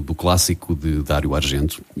remake do clássico de Dario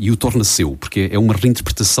Argento e o torna seu, porque é uma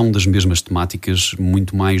reinterpretação das mesmas temáticas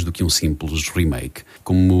muito mais do que um simples remake.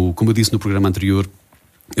 Como eu disse no programa anterior,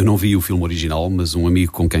 eu não vi o filme original, mas um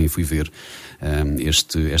amigo com quem fui ver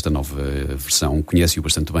esta nova versão conhece-o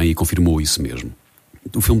bastante bem e confirmou isso mesmo.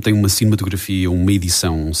 O filme tem uma cinematografia, uma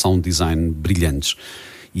edição, um sound design brilhantes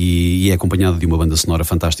e é acompanhado de uma banda sonora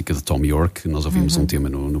fantástica de Thom Yorke. Nós ouvimos um tema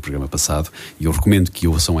no programa passado e eu recomendo que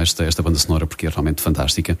ouçam esta banda sonora porque é realmente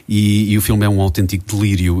fantástica e o filme é um autêntico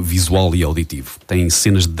delírio visual e auditivo. Tem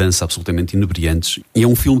cenas de dança absolutamente inebriantes e é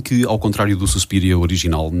um filme que, ao contrário do Suspiria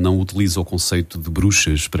original, não utiliza o conceito de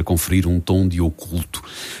bruxas para conferir um tom de oculto,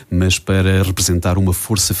 mas para representar uma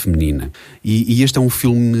força feminina. E este é um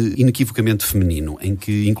filme inequivocamente feminino, em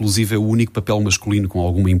que inclusive o único papel masculino com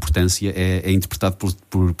alguma importância é interpretado por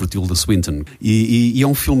Tilda Swinton. E é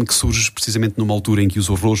um filme que surge precisamente numa altura em que os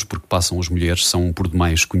horrores por que passam as mulheres são por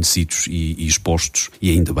demais conhecidos e expostos,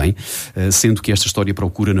 e ainda bem, sendo que esta história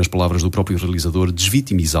procura, nas palavras do próprio realizador,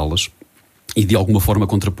 desvitimizá-las e de alguma forma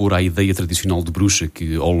contrapor à ideia tradicional de bruxa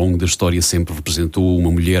que ao longo da história sempre representou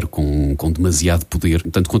uma mulher com demasiado poder.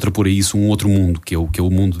 Portanto, contrapor a isso um outro mundo, que é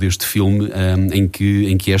o mundo deste filme, em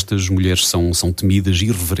que estas mulheres são temidas e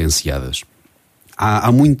reverenciadas.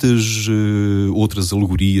 Há muitas outras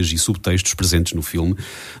alegorias e subtextos presentes no filme,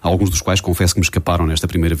 alguns dos quais confesso que me escaparam nesta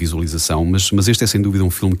primeira visualização, mas este é sem dúvida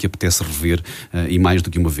um filme que apetece rever e mais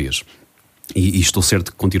do que uma vez. E estou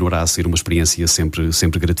certo que continuará a ser uma experiência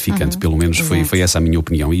sempre gratificante, pelo menos foi essa a minha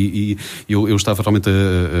opinião. E eu estava realmente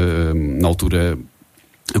na altura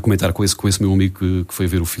a comentar com esse meu amigo que foi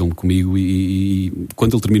ver o filme comigo e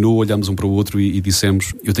quando ele terminou olhámos um para o outro e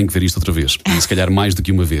dissemos, eu tenho que ver isto outra vez, e se calhar mais do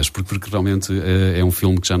que uma vez, porque realmente é um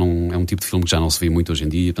filme que já não é um tipo de filme que já não se vê muito hoje em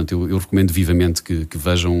dia. Portanto eu recomendo vivamente que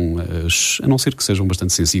vejam, a não ser que sejam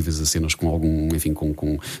bastante sensíveis a cenas com algum, enfim,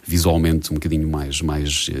 com visualmente um bocadinho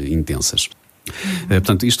mais intensas.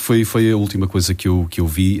 Portanto, isto foi a última coisa que eu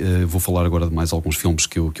vi. Vou falar agora de mais alguns filmes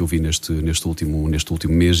que eu vi neste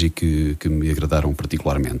último mês e que me agradaram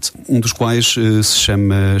particularmente. Um dos quais se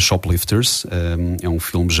chama Shoplifters. É um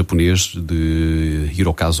filme japonês de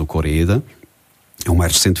Hirokazu Koreeda. É o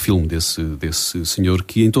mais recente filme desse senhor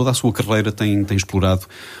que em toda a sua carreira tem explorado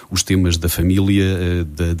os temas da família,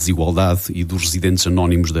 da desigualdade e dos residentes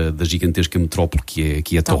anónimos da gigantesca metrópole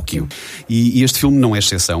que é Tóquio. E este filme não é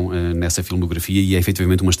exceção nessa filmografia e é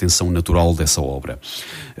efetivamente uma extensão natural dessa obra.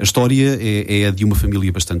 A história é a de uma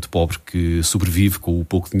família bastante pobre que sobrevive com o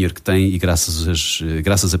pouco dinheiro que tem e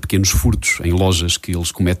graças a pequenos furtos em lojas que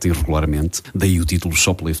eles cometem regularmente, daí o título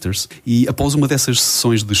Shoplifters. E após uma dessas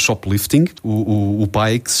sessões de shoplifting, o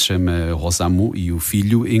pai, que se chama Osamu, e o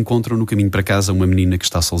filho encontram no caminho para casa uma menina que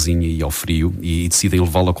está sozinha e ao frio e decidem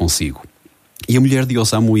levá-la consigo. E a mulher de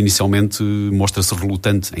Osamu inicialmente mostra-se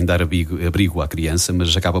relutante em dar abrigo à criança,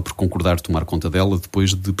 mas acaba por concordar tomar conta dela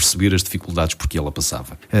depois de perceber as dificuldades por que ela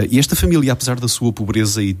passava. E esta família, apesar da sua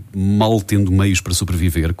pobreza e mal tendo meios para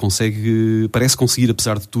sobreviver, parece conseguir,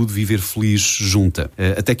 apesar de tudo, viver feliz junta.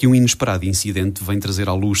 Até que um inesperado incidente vem trazer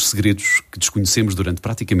à luz segredos que desconhecemos durante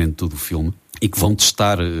praticamente todo o filme e que vão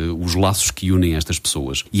testar os laços que unem estas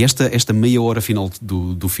pessoas. E esta meia hora final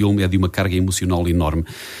do filme é de uma carga emocional enorme,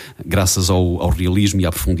 graças ao realismo e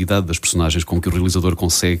à profundidade das personagens com que o realizador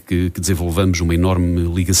consegue que desenvolvamos uma enorme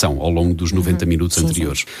ligação ao longo dos 90 minutos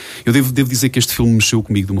anteriores. Eu devo dizer que este filme mexeu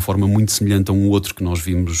comigo de uma forma muito semelhante a um outro que nós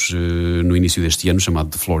vimos no início deste ano, chamado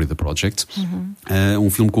The Florida Project.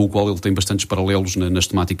 Um filme com o qual ele tem bastantes paralelos nas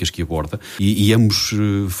temáticas que aborda e ambos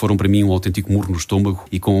foram para mim um autêntico murro no estômago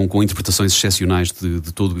e com interpretações excepcionais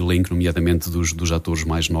de todo o elenco, nomeadamente dos atores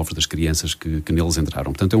mais novos, das crianças que neles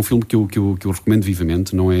entraram. Portanto, é um filme que eu recomendo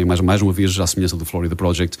vivamente. Não é, mais uma vez, à semelhança do Florida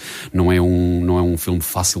Project, não é um filme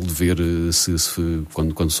fácil de ver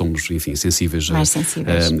quando somos, enfim, sensíveis a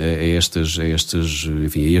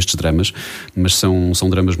estes dramas, mas são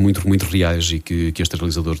dramas muito, muito reais e que este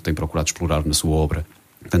realizador tem procurado explorar na sua obra.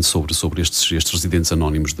 Portanto, sobre estes residentes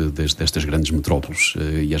anónimos destas grandes metrópoles,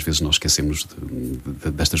 e às vezes nós esquecemos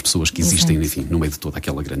destas pessoas que existem, enfim, no meio de toda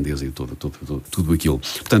aquela grandeza e tudo aquilo.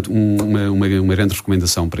 Portanto, uma grande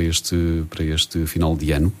recomendação para este final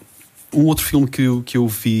de ano. Um outro filme que eu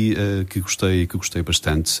vi, que gostei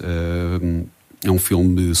bastante, é um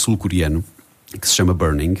filme sul-coreano que se chama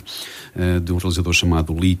Burning, de um realizador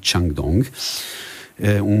chamado Lee Chang-dong.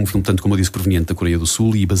 Um filme, tanto como eu disse, proveniente da Coreia do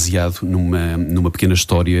Sul e baseado numa pequena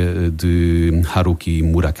história de Haruki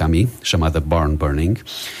Murakami, chamada Barn Burning,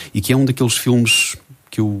 e que é um daqueles filmes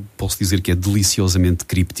que eu posso dizer que é deliciosamente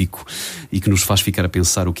críptico e que nos faz ficar a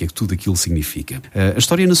pensar o que é que tudo aquilo significa. A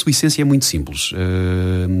história, na sua essência, é muito simples.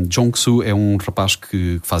 Jong-soo é um rapaz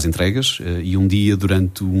que faz entregas e um dia,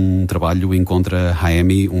 durante um trabalho, encontra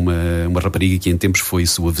Haemi, uma rapariga que em tempos foi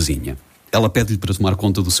sua vizinha. Ela pede-lhe para tomar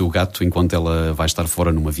conta do seu gato enquanto ela vai estar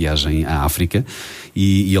fora numa viagem à África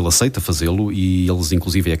e ele aceita fazê-lo e eles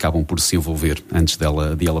inclusive acabam por se envolver antes de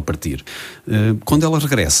ela partir. Quando ela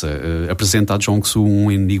regressa, apresenta a Jong-soo um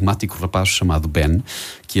enigmático rapaz chamado Ben,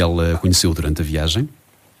 que ela conheceu durante a viagem.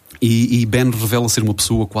 E Ben revela ser uma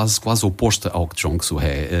pessoa quase oposta ao que Jong-soo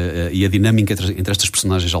é. E a dinâmica entre estas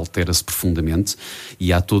personagens altera-se profundamente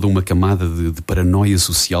e há toda uma camada de paranoia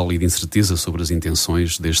social e de incerteza sobre as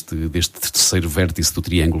intenções deste terceiro vértice do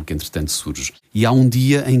triângulo que entretanto surge. E há um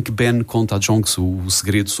dia em que Ben conta a Jong-soo o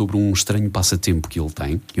segredo sobre um estranho passatempo que ele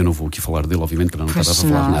tem. Eu não vou aqui falar dele, obviamente, para não estar a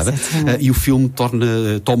revelar nada. E o filme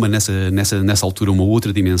toma nessa altura uma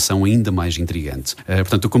outra dimensão ainda mais intrigante.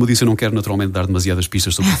 Portanto, como eu disse, eu não quero naturalmente dar demasiadas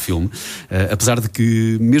pistas sobre o filme. Apesar de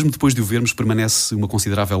que, mesmo depois de o vermos, permanece uma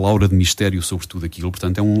considerável aura de mistério sobre tudo aquilo.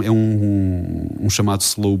 Portanto, é um chamado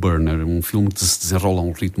slow burner, um filme que se desenrola a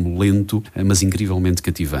um ritmo lento, mas incrivelmente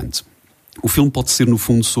cativante. O filme pode ser, no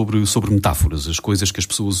fundo, sobre metáforas, as coisas que as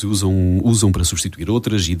pessoas usam para substituir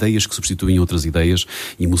outras, ideias que substituem outras ideias,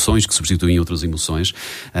 emoções que substituem outras emoções,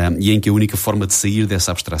 e em que a única forma de sair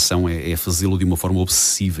dessa abstração é fazê-lo de uma forma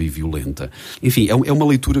obsessiva e violenta. Enfim, é uma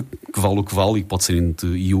leitura que vale o que vale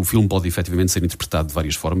e o filme pode efetivamente ser interpretado de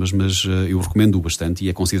várias formas, mas eu recomendo-o bastante e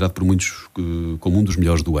é considerado por muitos como um dos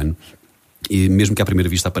melhores do ano. E mesmo que à primeira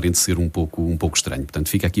vista aparente ser um pouco estranho. Portanto,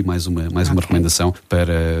 fica aqui mais uma recomendação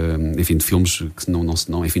para, enfim, de filmes que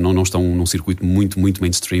não estão num circuito muito, muito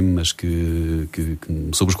mainstream, mas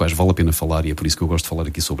sobre os quais vale a pena falar, e é por isso que eu gosto de falar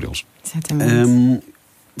aqui sobre eles. Exatamente.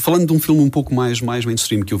 Falando de um filme um pouco mais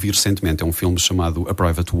mainstream que eu vi recentemente, é um filme chamado A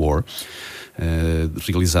Private War,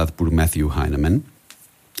 realizado por Matthew Heineman,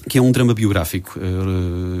 que é um drama biográfico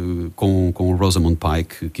com Rosamund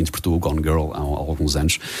Pike, que interpretou Gone Girl há alguns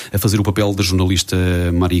anos, a fazer o papel da jornalista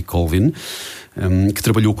Marie Colvin, que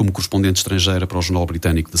trabalhou como correspondente estrangeira para o jornal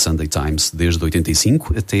britânico The Sunday Times desde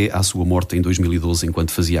 85 até à sua morte em 2012, enquanto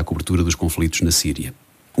fazia a cobertura dos conflitos na Síria.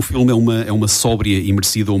 O filme é uma sóbria e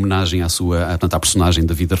merecida homenagem à personagem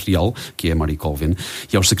da vida real, que é Marie Colvin,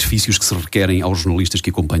 e aos sacrifícios que se requerem aos jornalistas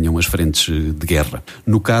que acompanham as frentes de guerra.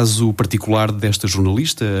 No caso particular desta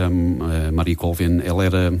jornalista, a Marie Colvin, ela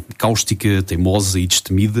era cáustica, teimosa e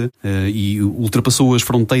destemida, e ultrapassou as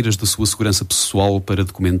fronteiras da sua segurança pessoal para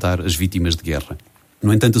documentar as vítimas de guerra.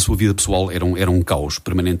 No entanto, a sua vida pessoal era um caos,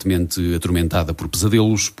 permanentemente atormentada por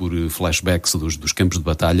pesadelos, por flashbacks dos campos de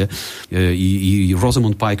batalha, e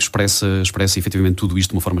Rosamund Pike expressa efetivamente tudo isto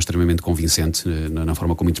de uma forma extremamente convincente na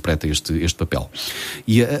forma como interpreta este papel.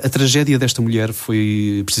 E a tragédia desta mulher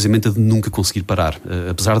foi precisamente a de nunca conseguir parar.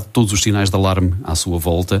 Apesar de todos os sinais de alarme à sua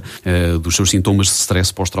volta, dos seus sintomas de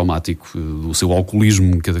stress pós-traumático, do seu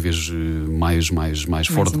alcoolismo cada vez mais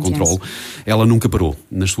fora de controle, ela nunca parou.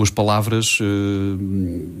 Nas suas palavras,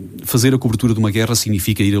 fazer a cobertura de uma guerra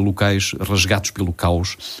significa ir a locais rasgados pelo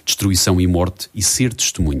caos, destruição e morte, e ser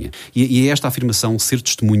testemunha. E é esta afirmação, ser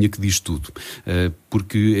testemunha, que diz tudo.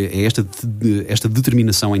 Porque é esta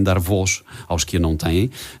determinação em dar voz aos que a não têm,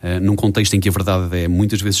 num contexto em que a verdade é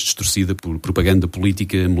muitas vezes distorcida por propaganda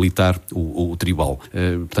política, militar ou tribal.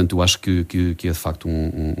 Portanto, eu acho que é de facto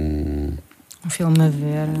um filme a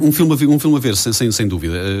ver. Um filme a ver, sem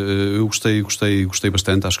dúvida. Eu gostei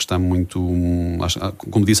bastante. Acho que está muito.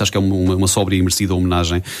 Como disse, acho que é uma sóbria e merecida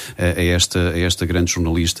homenagem a esta grande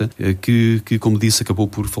jornalista que, como disse, acabou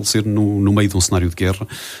por falecer no meio de um cenário de guerra.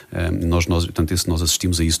 Nós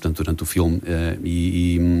assistimos a isso durante o filme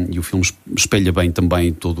e o filme espelha bem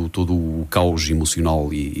também todo o caos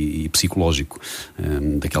emocional e psicológico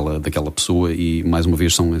daquela pessoa. E, mais uma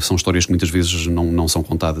vez, são histórias que muitas vezes não são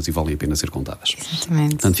contadas e valem a pena ser contadas.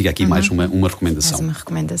 Exatamente. Portanto, fica aqui mais uma recomendação. Mais uma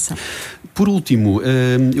recomendação. Por último,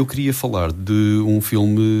 eu queria falar de um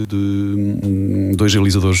filme de dois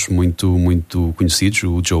realizadores muito conhecidos,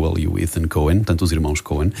 o Joel e o Ethan Coen, portanto os irmãos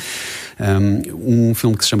Coen. Um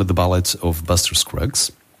filme que se chama The Ballad of Buster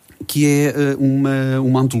Scruggs, que é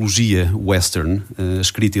uma antologia western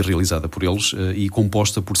escrita e realizada por eles e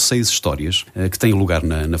composta por 6 histórias que têm lugar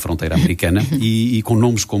na fronteira americana e com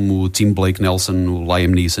nomes como Tim Blake Nelson, o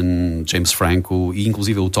Liam Neeson, James Franco e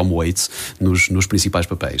inclusive o Tom Waits nos principais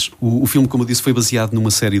papéis. O filme, como eu disse, foi baseado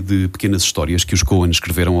numa série de pequenas histórias que os Coen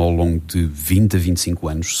escreveram ao longo de 20 a 25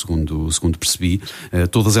 anos, segundo percebi,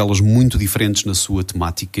 todas elas muito diferentes na sua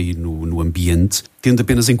temática e no ambiente, tendo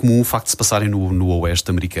apenas em comum o facto de se passarem no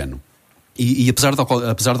oeste americano. E apesar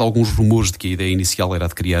de alguns rumores de que a ideia inicial era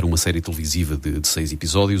de criar uma série televisiva de 6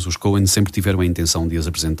 episódios, os Coen sempre tiveram a intenção de as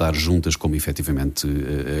apresentar juntas, como efetivamente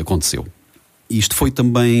aconteceu. Este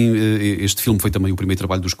filme foi também o primeiro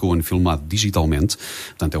trabalho dos Coen filmado digitalmente,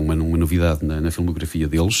 portanto é uma novidade na filmografia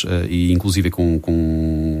deles, e inclusive com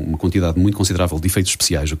uma quantidade muito considerável de efeitos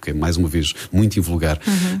especiais, o que é mais uma vez muito invulgar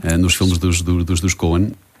nos filmes dos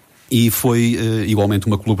Coen. E foi igualmente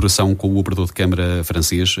uma colaboração com o operador de câmara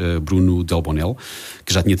francês Bruno Delbonnel,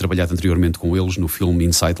 que já tinha trabalhado anteriormente com eles no filme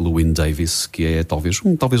Inside Llewyn Davis, que é talvez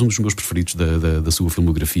um dos meus preferidos da sua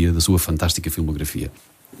filmografia, da sua fantástica filmografia.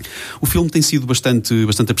 O filme tem sido bastante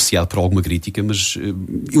apreciado por alguma crítica, mas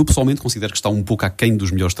eu pessoalmente considero que está um pouco aquém dos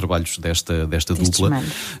melhores trabalhos desta dupla.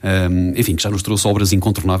 Enfim, que já nos trouxe obras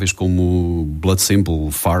incontornáveis como Blood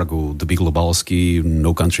Simple, Fargo, The Big Lebowski,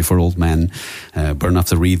 No Country for Old Men, Burn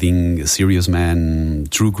After Reading, A Serious Man,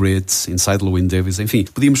 True Grit, Inside Llewyn Davis. Enfim,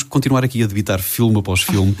 podíamos continuar aqui a debitar filme após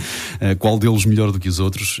filme, qual deles melhor do que os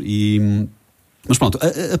outros. Mas pronto,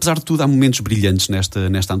 apesar de tudo, há momentos brilhantes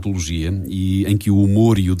nesta antologia e em que o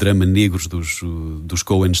humor e o drama negros dos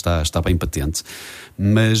Coen está bem patente.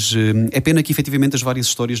 Mas é pena que efetivamente as várias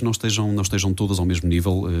histórias não estejam todas ao mesmo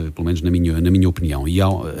nível, pelo menos na minha opinião. E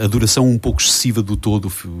a duração um pouco excessiva do todo,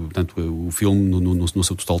 portanto, o filme no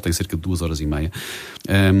seu total tem cerca de 2 horas e meia,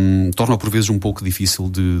 torna-o por vezes um pouco difícil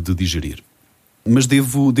de digerir. Mas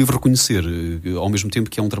devo reconhecer, ao mesmo tempo,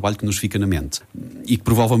 que é um trabalho que nos fica na mente e que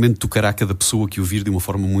provavelmente tocará cada pessoa que o vir de uma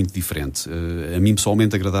forma muito diferente. A mim,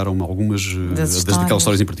 pessoalmente, agradaram-me algumas daquelas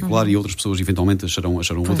histórias em particular e outras pessoas, eventualmente, acharam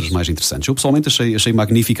outras mais interessantes. Eu, pessoalmente, achei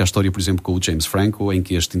magnífica a história, por exemplo, com o James Franco, em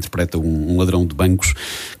que este interpreta um ladrão de bancos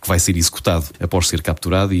que vai ser executado após ser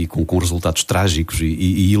capturado e com resultados trágicos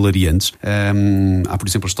e hilariantes. Há, por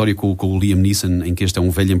exemplo, a história com o Liam Neeson, em que este é um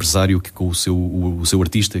velho empresário que, com o seu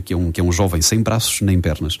artista, que é um jovem sem braços nem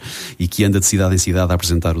pernas e que anda de cidade em cidade a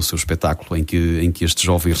apresentar o seu espetáculo, em que este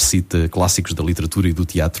jovem recita clássicos da literatura e do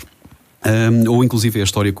teatro. Ou inclusive a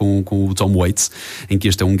história com o Tom Waits, em que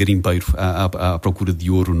este é um garimpeiro à procura de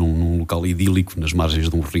ouro num local idílico nas margens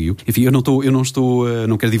de um rio. Enfim, eu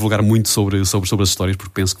não quero divulgar muito sobre as histórias,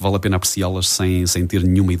 porque penso que vale a pena apreciá-las sem ter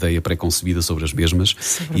nenhuma ideia pré-concebida sobre as mesmas.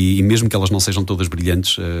 E mesmo que elas não sejam todas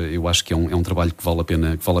brilhantes, eu acho que é um trabalho que vale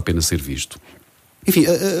a pena ser visto. Enfim,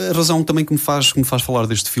 a razão também que me faz falar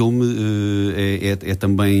deste filme é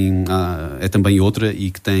também outra,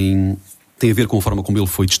 e que tem a ver com a forma como ele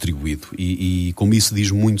foi distribuído e como isso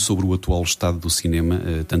diz muito sobre o atual estado do cinema,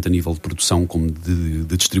 tanto a nível de produção como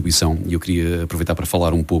de distribuição. E eu queria aproveitar para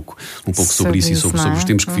falar um pouco sobre isso e sobre os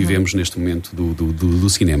tempos que vivemos neste momento do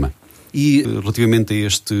cinema. E relativamente a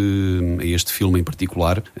este filme em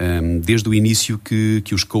particular, desde o início que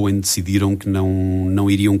os Coen decidiram que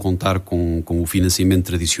não iriam contar com o financiamento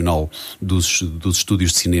tradicional dos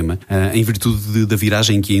estúdios de cinema, em virtude da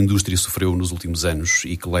viragem que a indústria sofreu nos últimos anos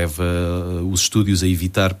e que leva os estúdios a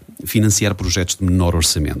evitar financiar projetos de menor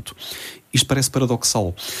orçamento. Isto parece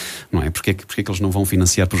paradoxal, não é? Porque é que eles não vão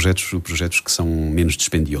financiar projetos que são menos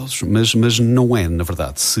dispendiosos? Mas não é, na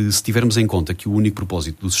verdade. Se tivermos em conta que o único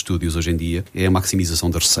propósito dos estúdios hoje em dia é a maximização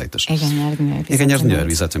das receitas. É ganhar dinheiro. É ganhar dinheiro,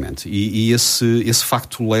 exatamente. E esse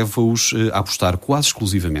facto leva-os a apostar quase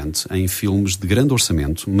exclusivamente em filmes de grande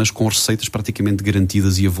orçamento, mas com receitas praticamente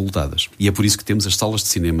garantidas e avultadas. E é por isso que temos as salas de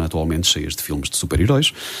cinema atualmente cheias de filmes de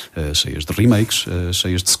super-heróis, cheias de remakes,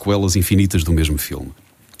 cheias de sequelas infinitas do mesmo filme.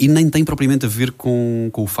 E nem tem propriamente a ver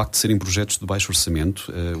com o facto de serem projetos de baixo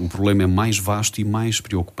orçamento. O problema é mais vasto e mais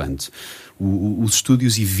preocupante. Os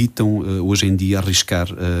estúdios evitam hoje em dia arriscar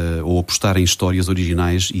ou apostar em histórias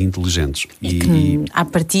originais e inteligentes. E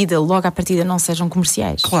que logo à partida não sejam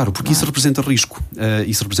comerciais. Claro, porque isso representa risco.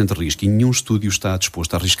 Isso representa risco. E nenhum estúdio está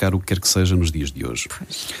disposto a arriscar o que quer que seja nos dias de hoje.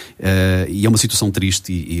 E é uma situação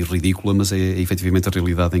triste e ridícula, mas é efetivamente a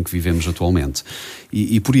realidade em que vivemos atualmente.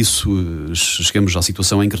 E por isso chegamos à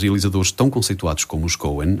situação em que realizadores tão conceituados como os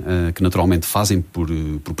Coen, que naturalmente fazem por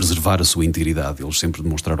preservar a sua integridade, eles sempre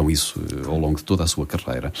demonstraram isso ao longo de toda a sua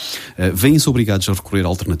carreira, veem-se obrigados a recorrer a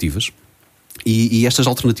alternativas. E estas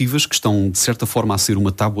alternativas que estão, de certa forma, a ser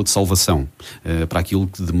uma tábua de salvação para aquilo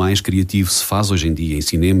que de mais criativo se faz hoje em dia em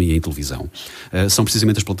cinema e em televisão, são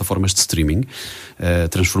precisamente as plataformas de streaming,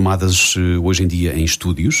 transformadas hoje em dia em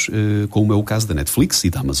estúdios, como é o caso da Netflix e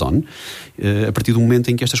da Amazon, a partir do momento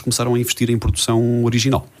em que estas começaram a investir em produção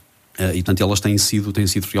original. E portanto elas têm sido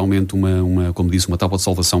realmente como disse, uma tábua de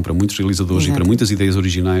salvação para muitos realizadores. Exato. E para muitas ideias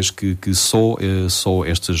originais que só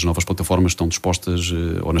estas novas plataformas estão dispostas,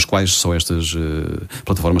 ou nas quais só estas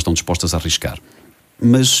plataformas estão dispostas a arriscar.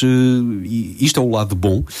 Mas isto é o lado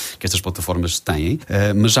bom que estas plataformas têm,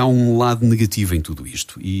 mas há um lado negativo em tudo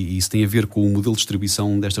isto. E isso tem a ver com o modelo de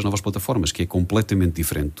distribuição destas novas plataformas, que é completamente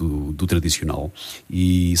diferente do tradicional.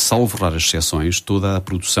 E, salvo raras exceções, toda a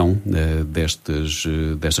produção destas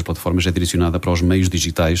plataformas é direcionada para os meios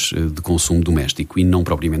digitais de consumo doméstico e não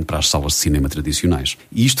propriamente para as salas de cinema tradicionais.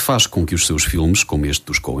 E isto faz com que os seus filmes, como este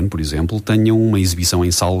dos Coen, por exemplo, tenham uma exibição em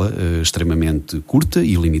sala extremamente curta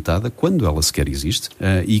e limitada, quando ela sequer existe.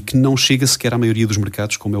 E que não chega sequer à maioria dos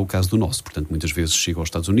mercados, como é o caso do nosso. Portanto, muitas vezes chega aos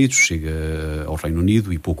Estados Unidos, chega ao Reino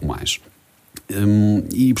Unido e pouco mais.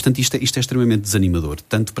 E, portanto, isto é extremamente desanimador,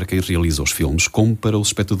 tanto para quem realiza os filmes, como para os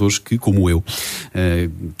espectadores que, como eu,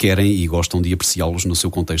 querem e gostam de apreciá-los no seu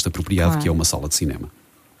contexto apropriado, que é uma sala de cinema.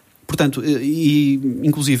 Portanto,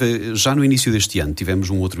 inclusive, já no início deste ano tivemos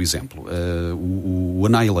um outro exemplo. O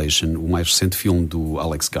Annihilation, o mais recente filme do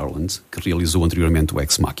Alex Garland, que realizou anteriormente o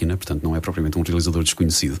Ex Machina, portanto não é propriamente um realizador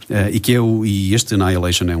desconhecido. E este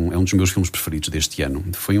Annihilation é um dos meus filmes preferidos deste ano.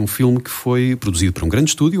 Foi um filme que foi produzido por um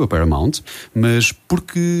grande estúdio, a Paramount, mas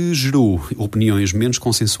porque gerou opiniões menos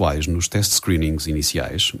consensuais nos test screenings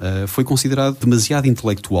iniciais, foi considerado demasiado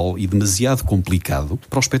intelectual e demasiado complicado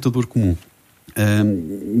para o espectador comum.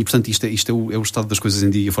 E portanto isto é o estado das coisas em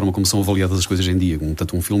dia e a forma como são avaliadas as coisas em dia.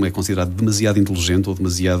 Portanto, um filme é considerado demasiado inteligente ou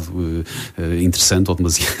demasiado interessante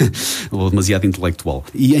ou demasiado intelectual.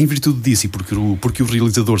 E em virtude disso, e porque o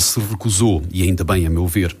realizador se recusou, e ainda bem a meu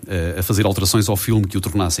ver, a fazer alterações ao filme que o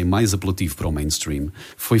tornassem mais apelativo para o mainstream,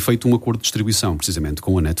 foi feito um acordo de distribuição precisamente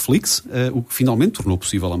com a Netflix, o que finalmente tornou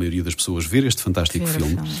possível à maioria das pessoas ver este fantástico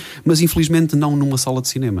filme, mas infelizmente não numa sala de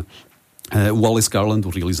cinema. O Alex Garland, o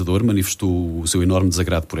realizador, manifestou o seu enorme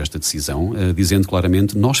desagrado por esta decisão, dizendo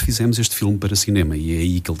claramente: nós fizemos este filme para cinema e é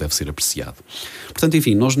aí que ele deve ser apreciado. Portanto,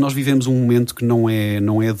 enfim, nós vivemos um momento que não é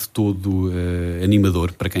de todo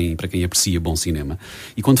animador para quem aprecia bom cinema.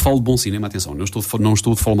 E quando falo de bom cinema, atenção, não estou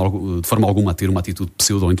de forma alguma a ter uma atitude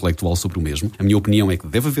pseudo-intelectual sobre o mesmo. A minha opinião é que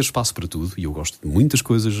deve haver espaço para tudo, e eu gosto de muitas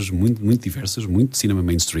coisas muito, muito diversas, muito de cinema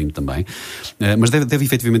mainstream também, mas deve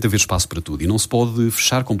efetivamente haver espaço para tudo, e não se pode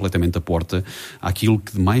fechar completamente a porta àquilo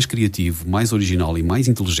que de mais criativo, mais original e mais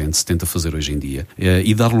inteligente se tenta fazer hoje em dia,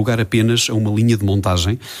 e dar lugar apenas a uma linha de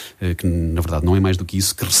montagem que na verdade não é mais do que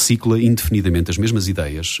isso, que recicla indefinidamente as mesmas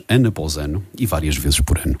ideias ano após ano e várias vezes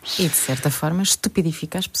por ano. E de certa forma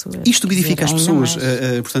estupidifica as pessoas. E estupidifica as pessoas.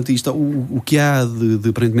 Portanto, o que há de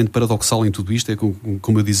aparentemente paradoxal em tudo isto é que,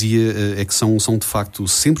 como eu dizia, é que são de facto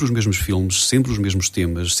sempre os mesmos filmes, sempre os mesmos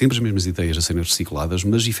temas, sempre as mesmas ideias a serem recicladas,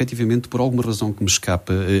 mas efetivamente por alguma razão que me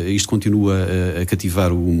escapa, isto continua a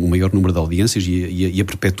cativar o maior número de audiências e a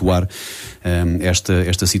perpetuar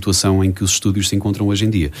esta situação em que os estúdios se encontram hoje em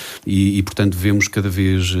dia. E portanto, vemos cada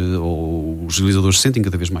vez, ou os realizadores sentem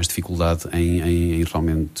cada vez mais dificuldade em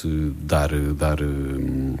realmente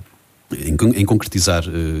em concretizar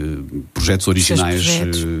projetos originais,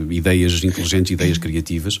 ideias inteligentes, ideias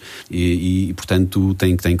criativas e portanto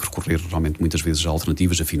tem que recorrer realmente muitas vezes a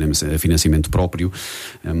alternativas, a financiamento próprio.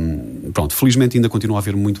 Pronto, felizmente ainda continua a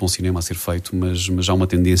haver muito bom cinema a ser feito, mas há uma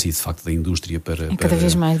tendência de facto da indústria para cada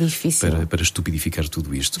vez mais difícil para estupidificar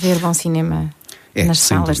tudo isto. Ver bom cinema nas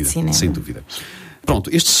salas de cinema. Sem dúvida. Pronto,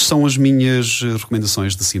 estas são as minhas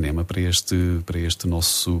recomendações de cinema para este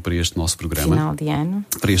nosso programa. Final de ano.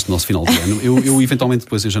 Para este nosso final de ano. Eu eventualmente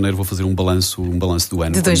depois em janeiro vou fazer um balanço do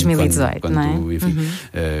ano. De 2018, quando, não é? Enfim,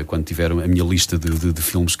 quando tiver a minha lista de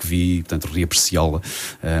filmes que vi, portanto, reapreciá-la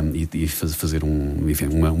e fazer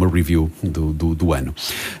uma review do ano.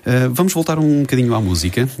 Vamos voltar um bocadinho à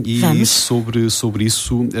música e sobre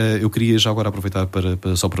isso eu queria já agora aproveitar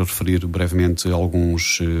só para referir brevemente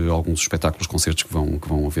alguns espetáculos, concertos que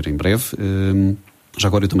vão haver em breve. Já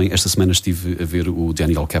agora eu também esta semana estive a ver o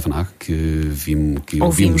Daniel Kavanagh, que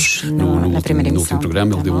ouvimos no último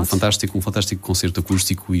programa. Ele deu um fantástico concerto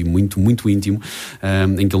acústico e muito, muito íntimo,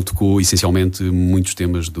 em que ele tocou essencialmente muitos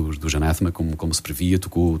temas do Anathema, como se previa.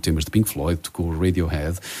 Tocou temas de Pink Floyd, tocou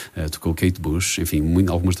Radiohead, tocou Kate Bush, enfim,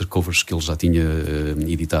 algumas das covers que ele já tinha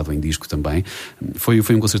editado em disco também. Foi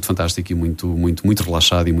um concerto fantástico e muito, muito, muito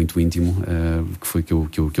relaxado e muito íntimo, que foi que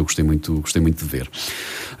eu gostei muito de ver.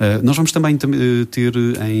 Nós vamos também ter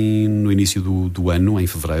no início do ano, em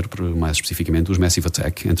fevereiro, mais especificamente, os Massive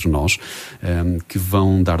Attack, Entre Nós, que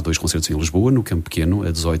vão dar 2 concertos em Lisboa, no Campo Pequeno,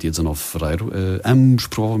 a 18 e a 19 de fevereiro. Ambos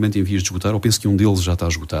provavelmente em vias de esgotar, ou penso que um deles já está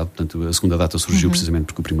esgotado, portanto a segunda data surgiu precisamente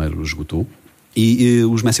porque o primeiro esgotou. E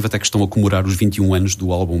os Massive Attack estão a comemorar os 21 anos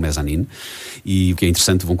do álbum Mezzanine, e o que é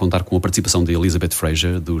interessante, vão contar com a participação de Elizabeth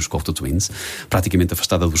Fraser, dos Cocteau Twins, praticamente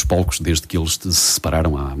afastada dos palcos desde que eles se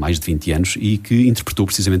separaram há mais de 20 anos, e que interpretou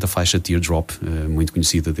precisamente a faixa Teardrop, muito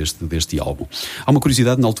conhecida deste álbum. Há uma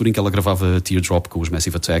curiosidade: na altura em que ela gravava Teardrop com os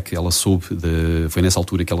Massive Attack, foi nessa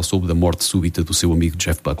altura que ela soube da morte súbita do seu amigo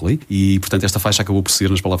Jeff Buckley, e portanto esta faixa acabou por ser,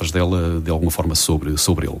 nas palavras dela, de alguma forma sobre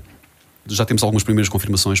ele. Já temos algumas primeiras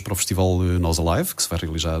confirmações para o festival Nós Alive, que se vai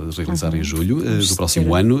realizar em julho do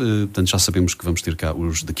próximo ano. Portanto, já sabemos que vamos ter cá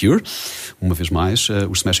os The Cure, uma vez mais,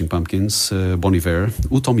 os Smashing Pumpkins, Bon Iver,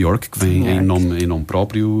 o Tom York, que vem em nome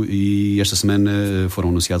próprio, e esta semana foram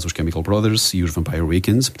anunciados os Chemical Brothers e os Vampire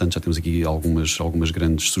Weekends. Portanto, já temos aqui algumas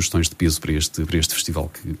grandes sugestões de peso para este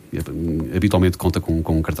festival, que habitualmente conta com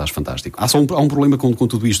um cartaz fantástico. Há um problema com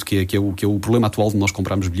tudo isto, que é o problema atual de nós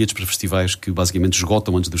comprarmos bilhetes para festivais que basicamente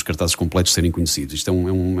esgotam antes dos cartazes completos serem conhecidos. Isto é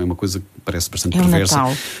uma coisa que parece bastante perversa.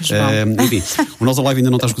 Natal, enfim, o Nós Alive ainda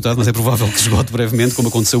não está esgotado, mas é provável que esgote brevemente, como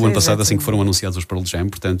aconteceu o ano passado, assim que foram anunciados os Pearl Jam.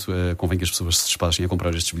 Portanto, convém que as pessoas se despachem a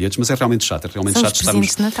comprar estes bilhetes, mas é realmente chato. São os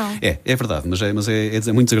presentes de Natal. É verdade, mas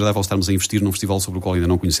é muito desagradável estarmos a investir num festival sobre o qual ainda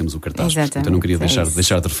não conhecemos o cartaz. Portanto, eu não queria deixar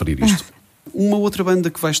de referir isto. Uma outra banda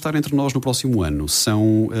que vai estar entre nós no próximo ano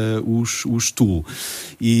são os Tool.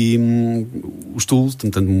 E os Tool,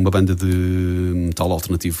 portanto, uma banda de metal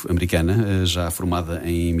alternativo americana, já formada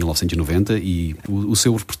em 1990, e o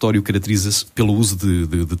seu repertório caracteriza-se pelo uso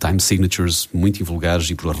de time signatures muito invulgares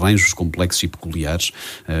e por arranjos complexos e peculiares.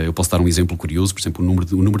 Eu posso dar um exemplo curioso: por exemplo,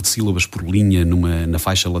 o número de sílabas por linha na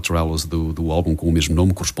faixa Lateralis do álbum com o mesmo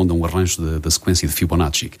nome corresponde a um arranjo da sequência de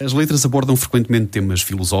Fibonacci. As letras abordam frequentemente temas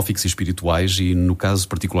filosóficos e espirituais, e no caso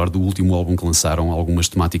particular do último álbum que lançaram, algumas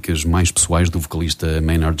temáticas mais pessoais do vocalista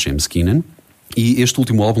Maynard James Keenan. E este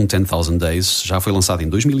último álbum, 10,000 Days, já foi lançado em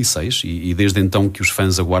 2006 e desde então que os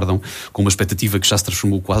fãs aguardam com uma expectativa que já se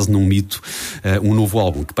transformou quase num mito, um novo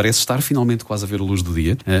álbum que parece estar finalmente quase a ver a luz do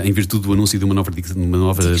dia, em virtude do anúncio de uma nova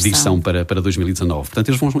digressão para 2019. Portanto,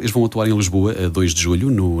 eles vão atuar em Lisboa a 2 de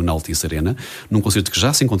julho, na Altice Arena, num concerto que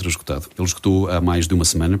já se encontra esgotado. Ele esgotou há mais de uma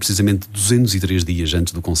semana, precisamente 203 dias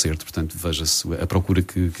antes do concerto. Portanto, veja-se a procura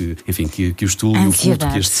que o Tool e o culto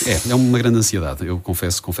que este... É uma grande ansiedade, eu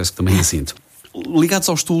confesso que também a sinto. Ligados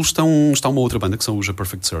aos Tool está uma outra banda, que são os A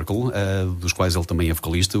Perfect Circle, dos quais ele também é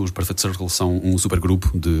vocalista. Os Perfect Circle são um supergrupo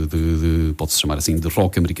pode-se chamar assim, de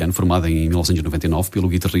rock americano, formado em 1999 pelo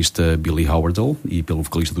guitarrista Billy Howardell e pelo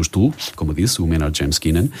vocalista dos Tool, como eu disse, o Maynard James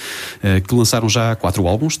Keenan, que lançaram já 4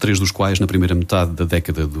 álbuns, 3 dos quais na primeira metade da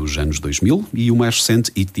década dos anos 2000, e o mais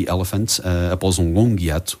recente, Eat the Elephant, após um longo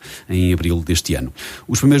hiato em abril deste ano.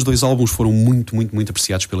 Os primeiros 2 álbuns foram muito, muito, muito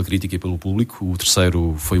apreciados pela crítica e pelo público. O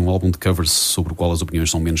terceiro foi um álbum de covers sobre o qual as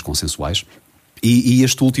opiniões são menos consensuais. E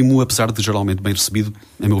este último, apesar de geralmente bem recebido,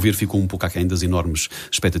 a meu ver, ficou um pouco aquém das enormes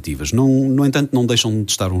expectativas. No entanto, não deixam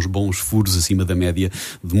de estar uns bons furos acima da média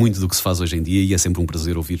de muito do que se faz hoje em dia, e é sempre um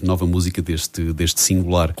prazer ouvir nova música deste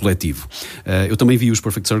singular coletivo. Eu também vi os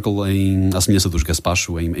Perfect Circle à semelhança dos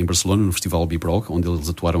Gaspacho em Barcelona, no Festival Bebrock, onde eles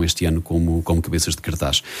atuaram este ano como cabeças de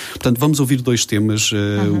cartaz. Portanto, vamos ouvir 2 temas.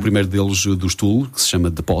 O primeiro deles dos Tool, que se chama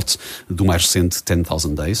The Pot, do mais recente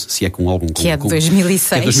 10,000 Days, se é com um álbum que é de 2006.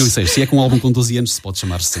 Que é de 2006. Se é com um álbum com 12 anos, se pode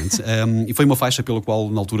chamar recente. E foi uma faixa pela qual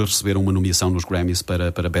na altura receberam uma nomeação nos Grammys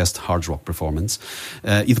para Best Hard Rock Performance.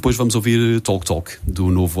 E depois vamos ouvir Talk Talk, do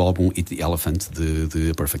novo álbum Eat the Elephant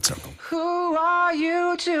de Perfect Circle. Who are for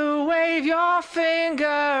you to wave your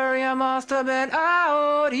finger. You must have been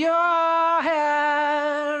out your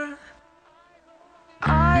head.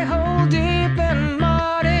 I hold deep in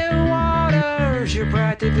muddy waters. You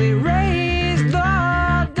practically raised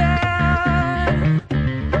the dead.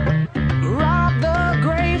 Rob the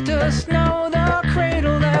grave to snow the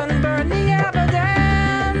cradle, then burn the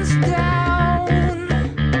evidence down.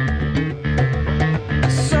 A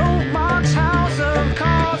soapbox house of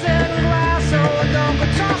cards and glass, so don't go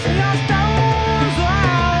tossing your stones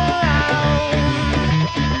around.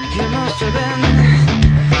 You must have been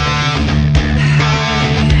high.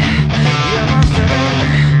 You must have been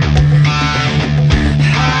high.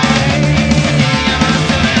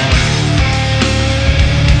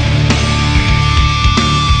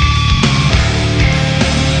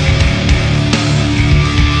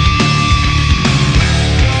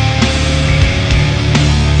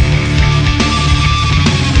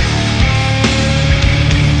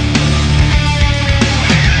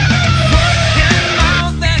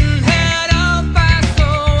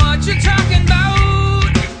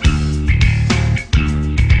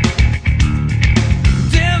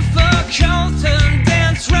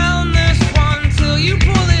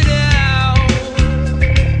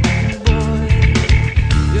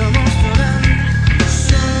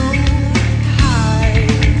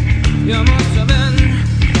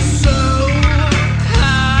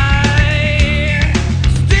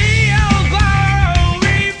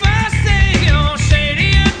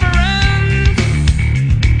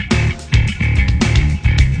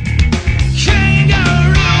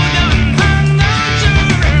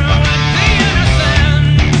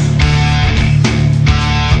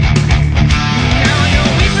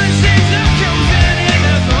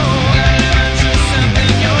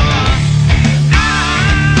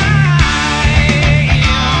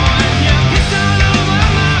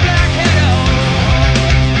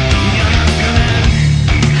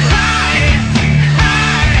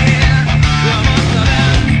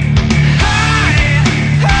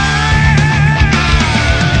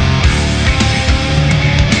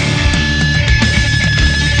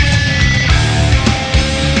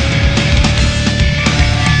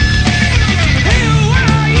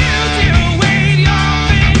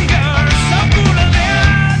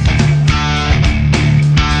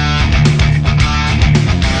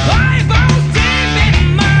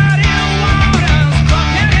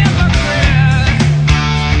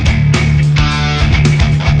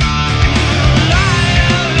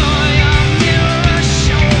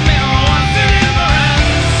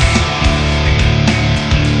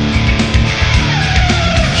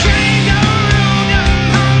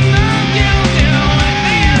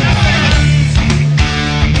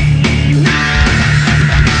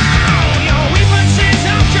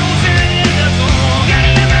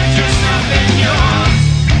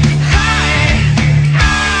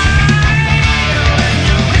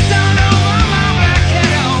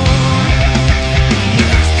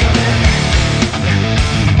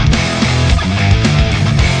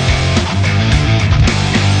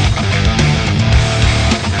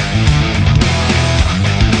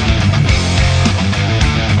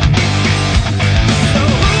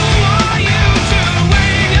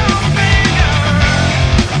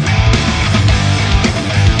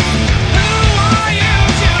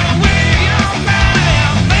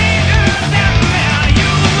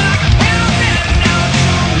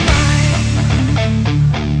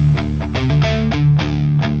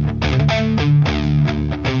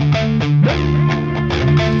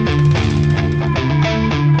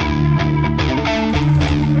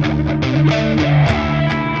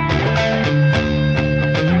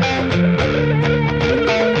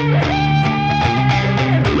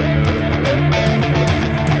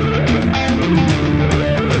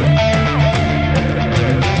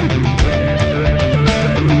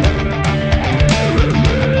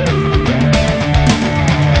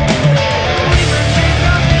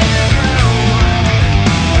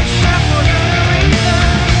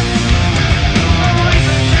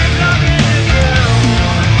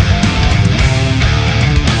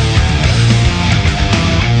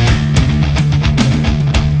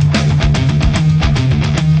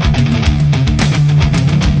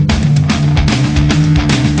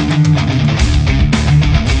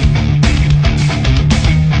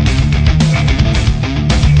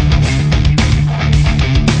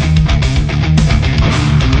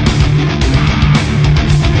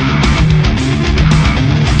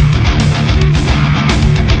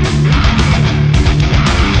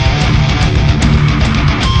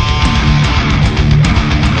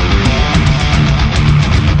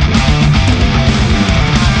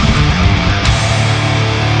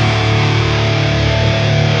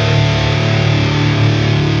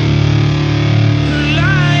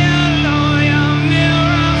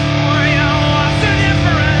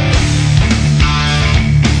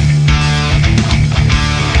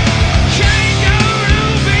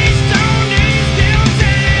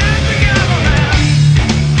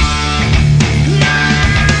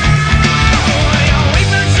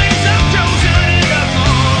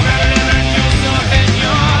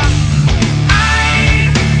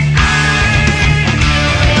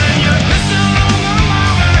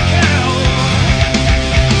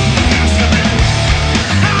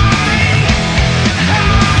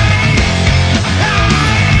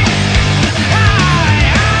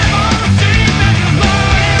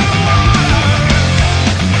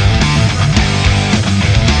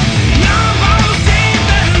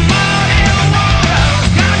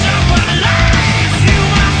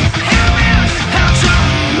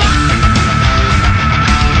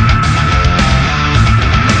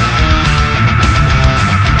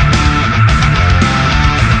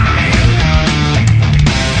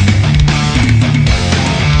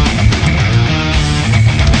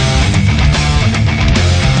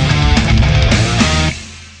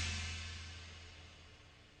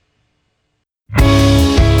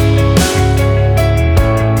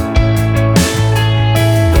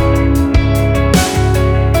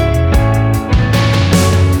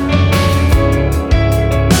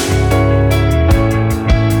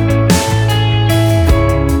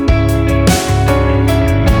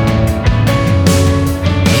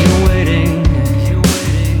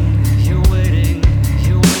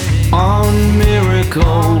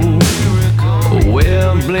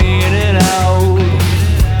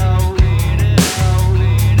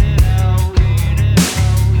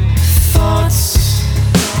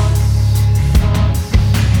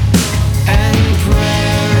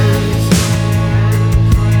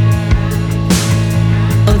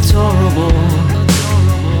 adorable.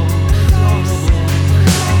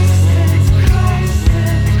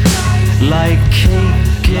 Like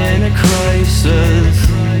cake in a crisis,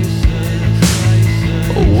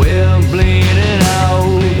 we're bleeding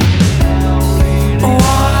out.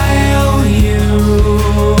 While you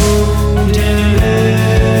deliberate,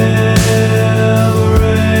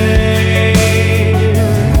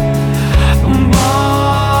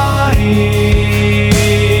 bodies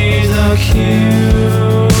accumulate.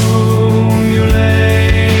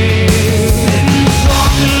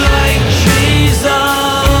 Talk like Jesus,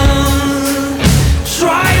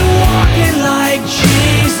 try walking like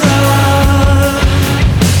Jesus.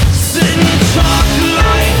 Sit and talk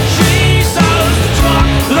like Jesus, talk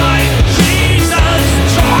like Jesus,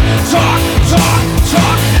 talk, talk, talk,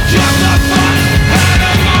 talk. Get the fuck out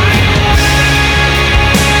of my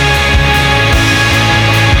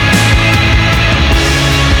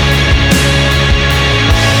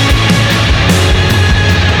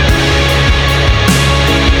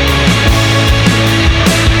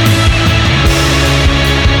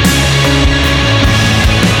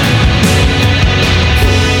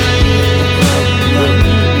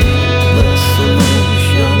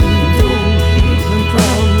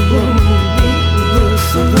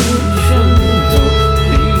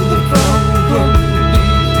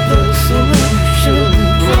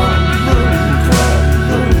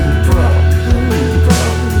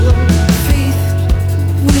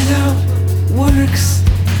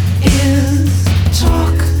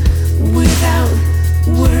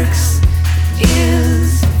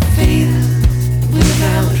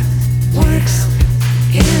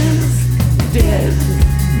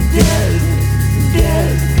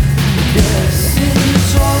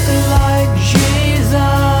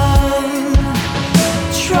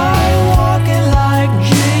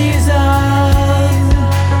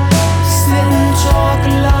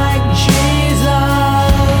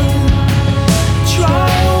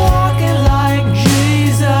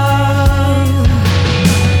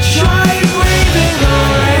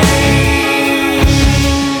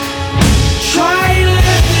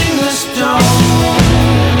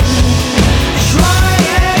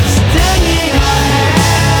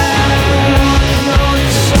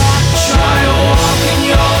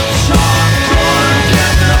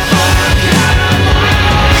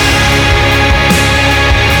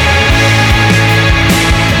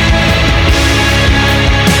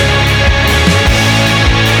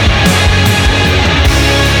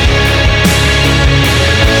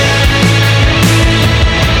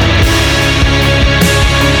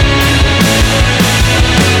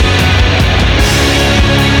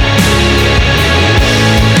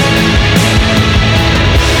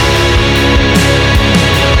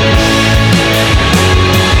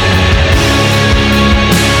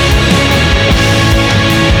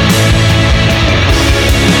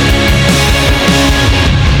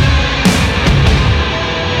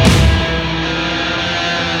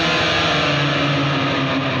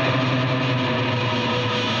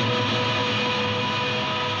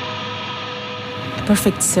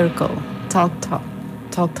Perfect Circle, Talk Talk.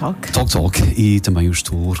 Talk Talk. Talk Talk e também o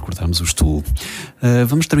Stool, recordarmos o Stool.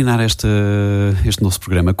 Vamos terminar este nosso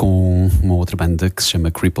programa com uma outra banda que se chama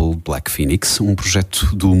Crippled Black Phoenix, um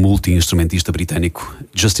projeto do multi-instrumentista britânico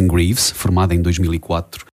Justin Greaves, formado em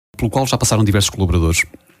 2004, pelo qual já passaram diversos colaboradores.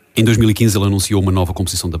 Em 2015 ele anunciou uma nova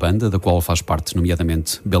composição da banda, da qual faz parte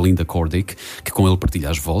nomeadamente Belinda Cordic, que com ele partilha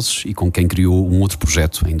as vozes e com quem criou um outro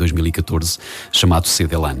projeto em 2014 chamado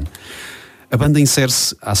CD-LAN. A banda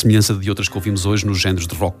insere-se, à semelhança de outras que ouvimos hoje, nos géneros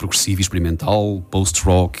de rock progressivo e experimental,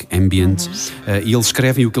 post-rock, ambient, e eles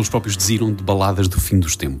escrevem o que eles próprios diziam de baladas do fim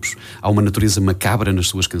dos tempos. Há uma natureza macabra nas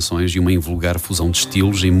suas canções e uma invulgar fusão de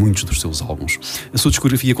estilos em muitos dos seus álbuns. A sua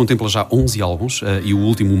discografia contempla já 11 álbuns e o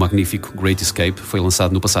último, o magnífico Great Escape, foi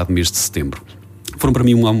lançado no passado mês de setembro. Foram para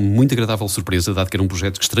mim uma muito agradável surpresa, dado que era um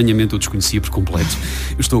projeto que estranhamente eu desconhecia por completo.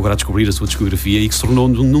 Eu estou agora a descobrir a sua discografia e que se tornou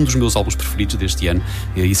num dos meus álbuns preferidos deste ano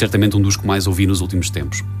e certamente um dos que mais ouvi nos últimos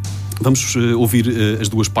tempos. Vamos ouvir as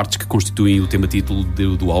duas partes que constituem o tema-título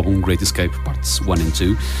do álbum Great Escape, Parts 1 and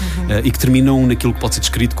 2, e que terminam naquilo que pode ser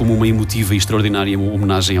descrito como uma emotiva e extraordinária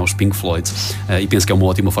homenagem aos Pink Floyd, e penso que é uma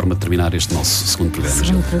ótima forma de terminar este nosso segundo programa.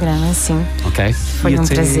 Segundo programa, sim. Ok? Foi um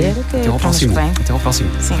prazer. Até ao próximo. Até ao próximo.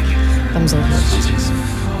 Sim, vamos ouvir.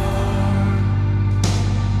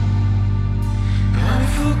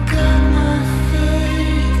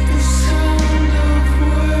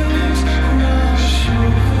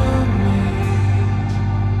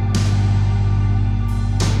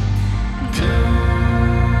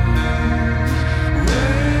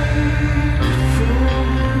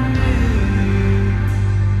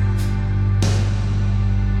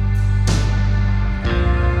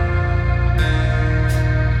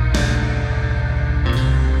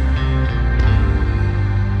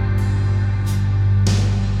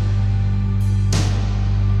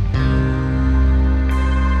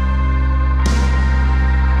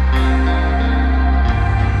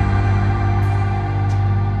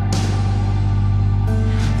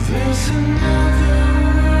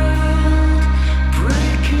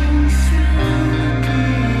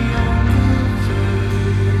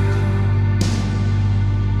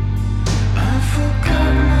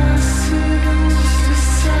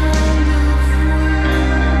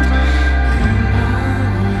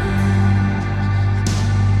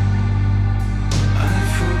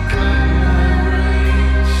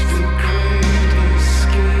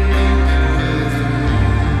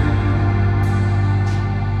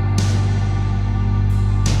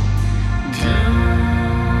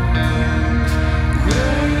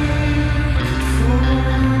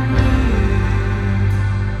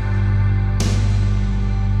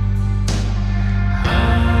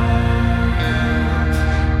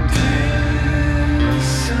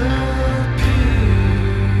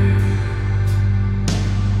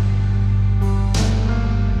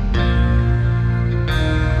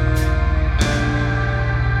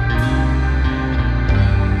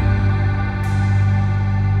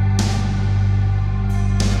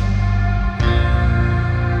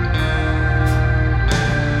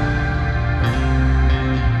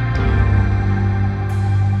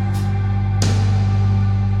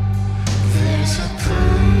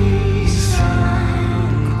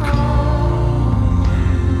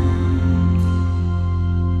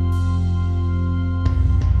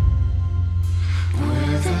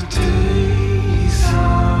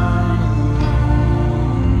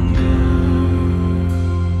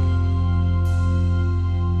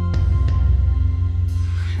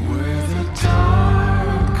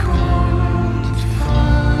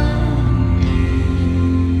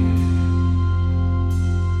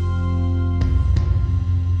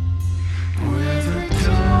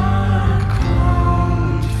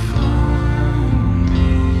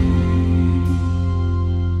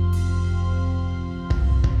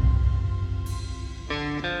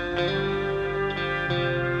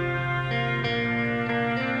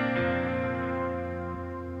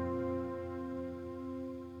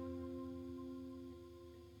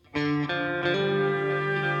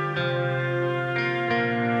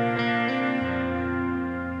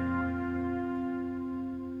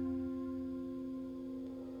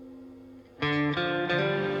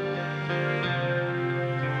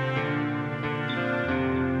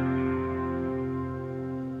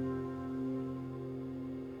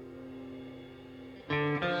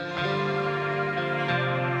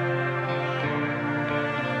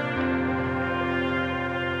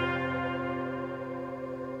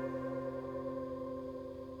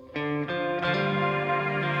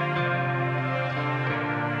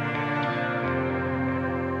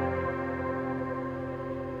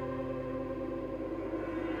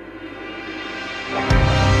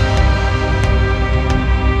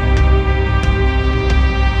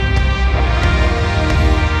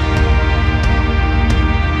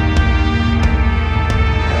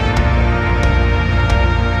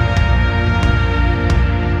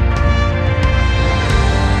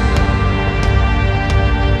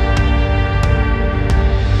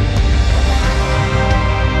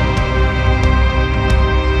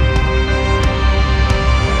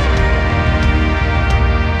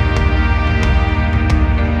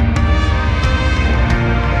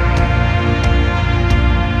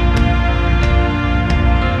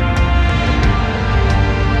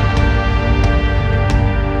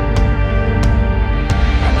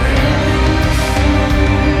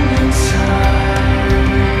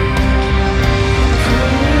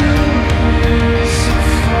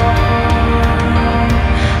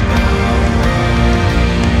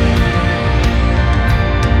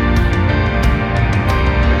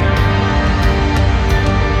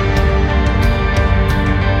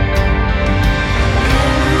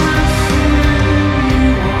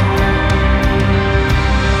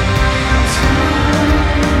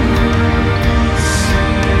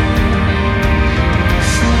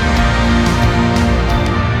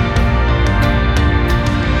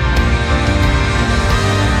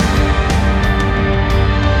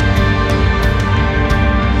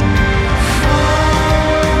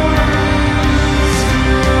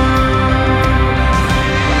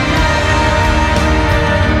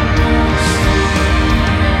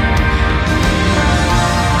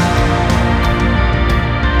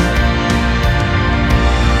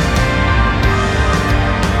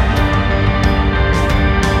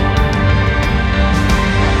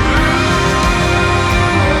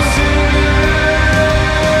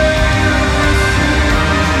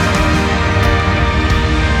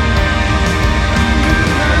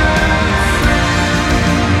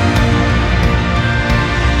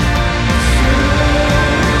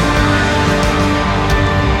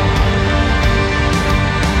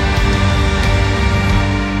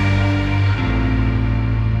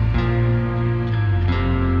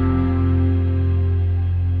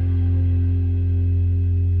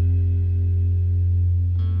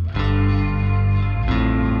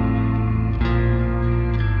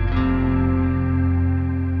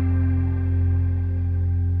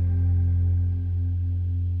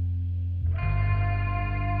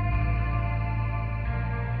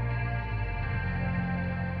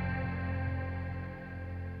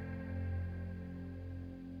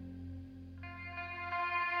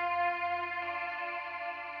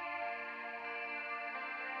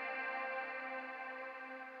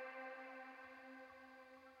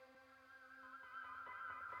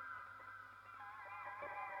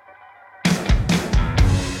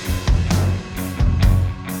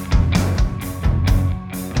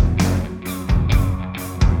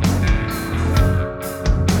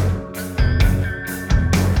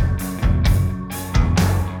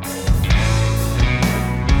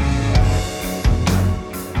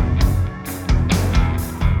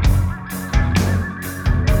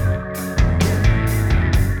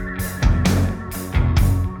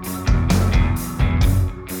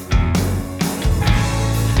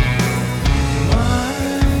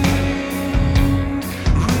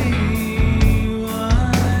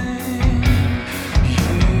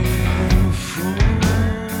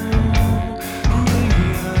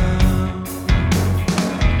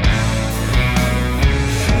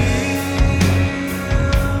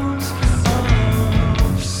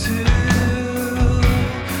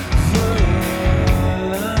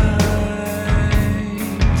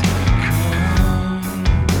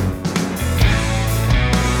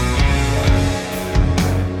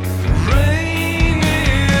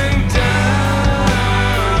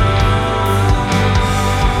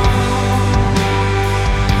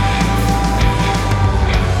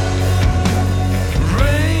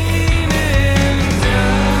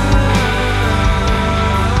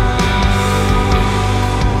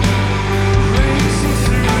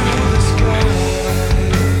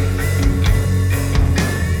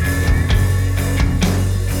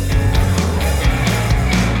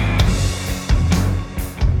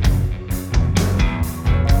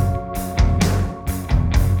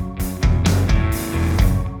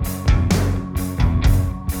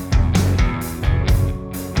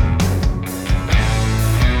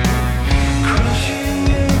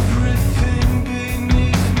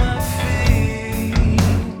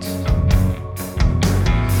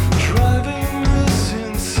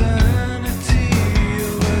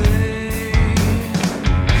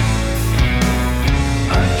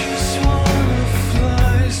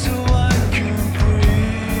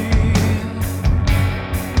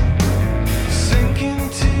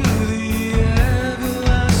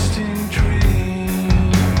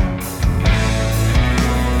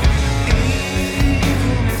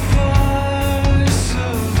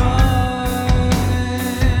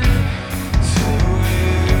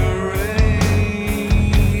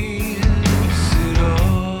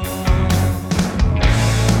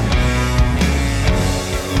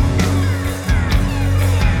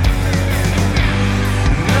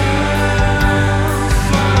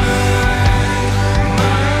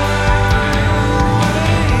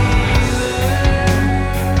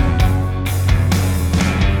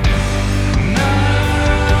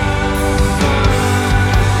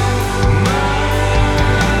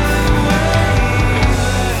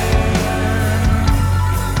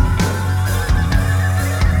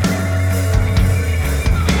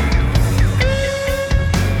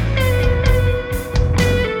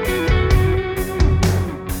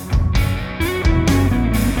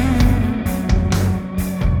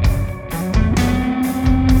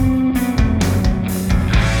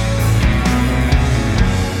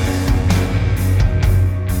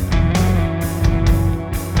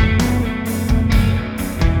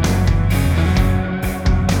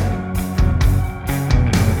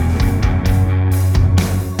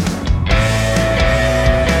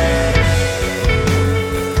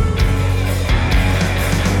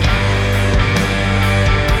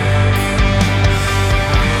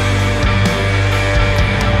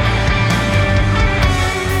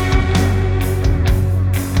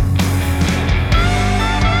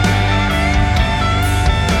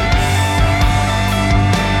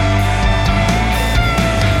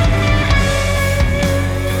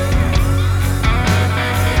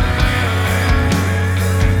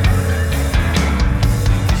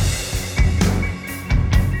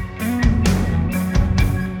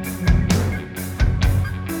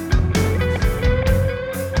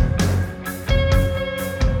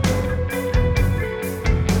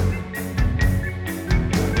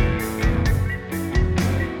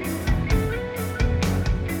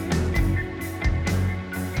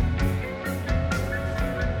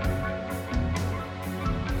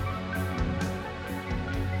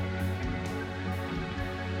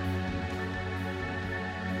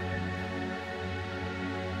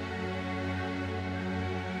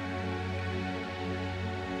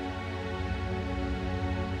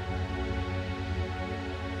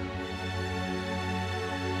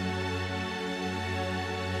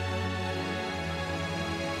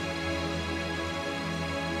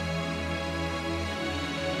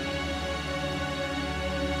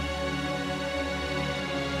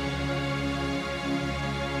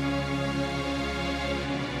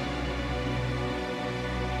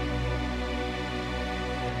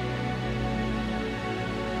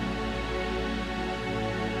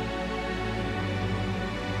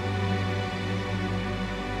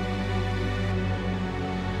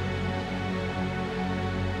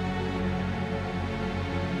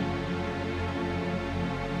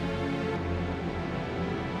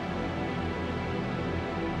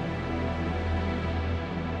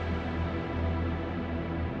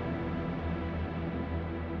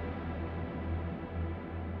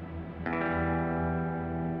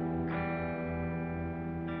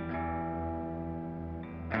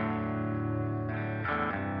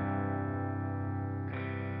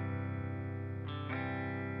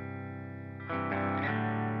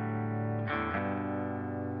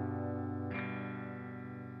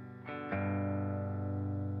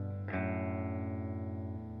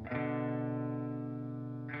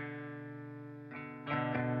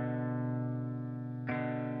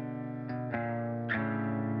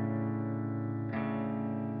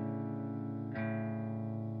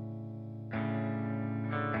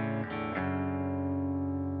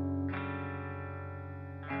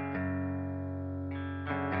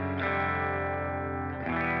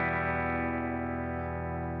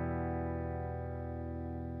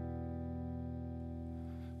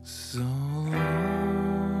 so long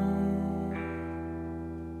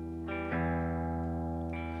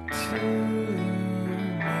to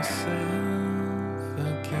myself.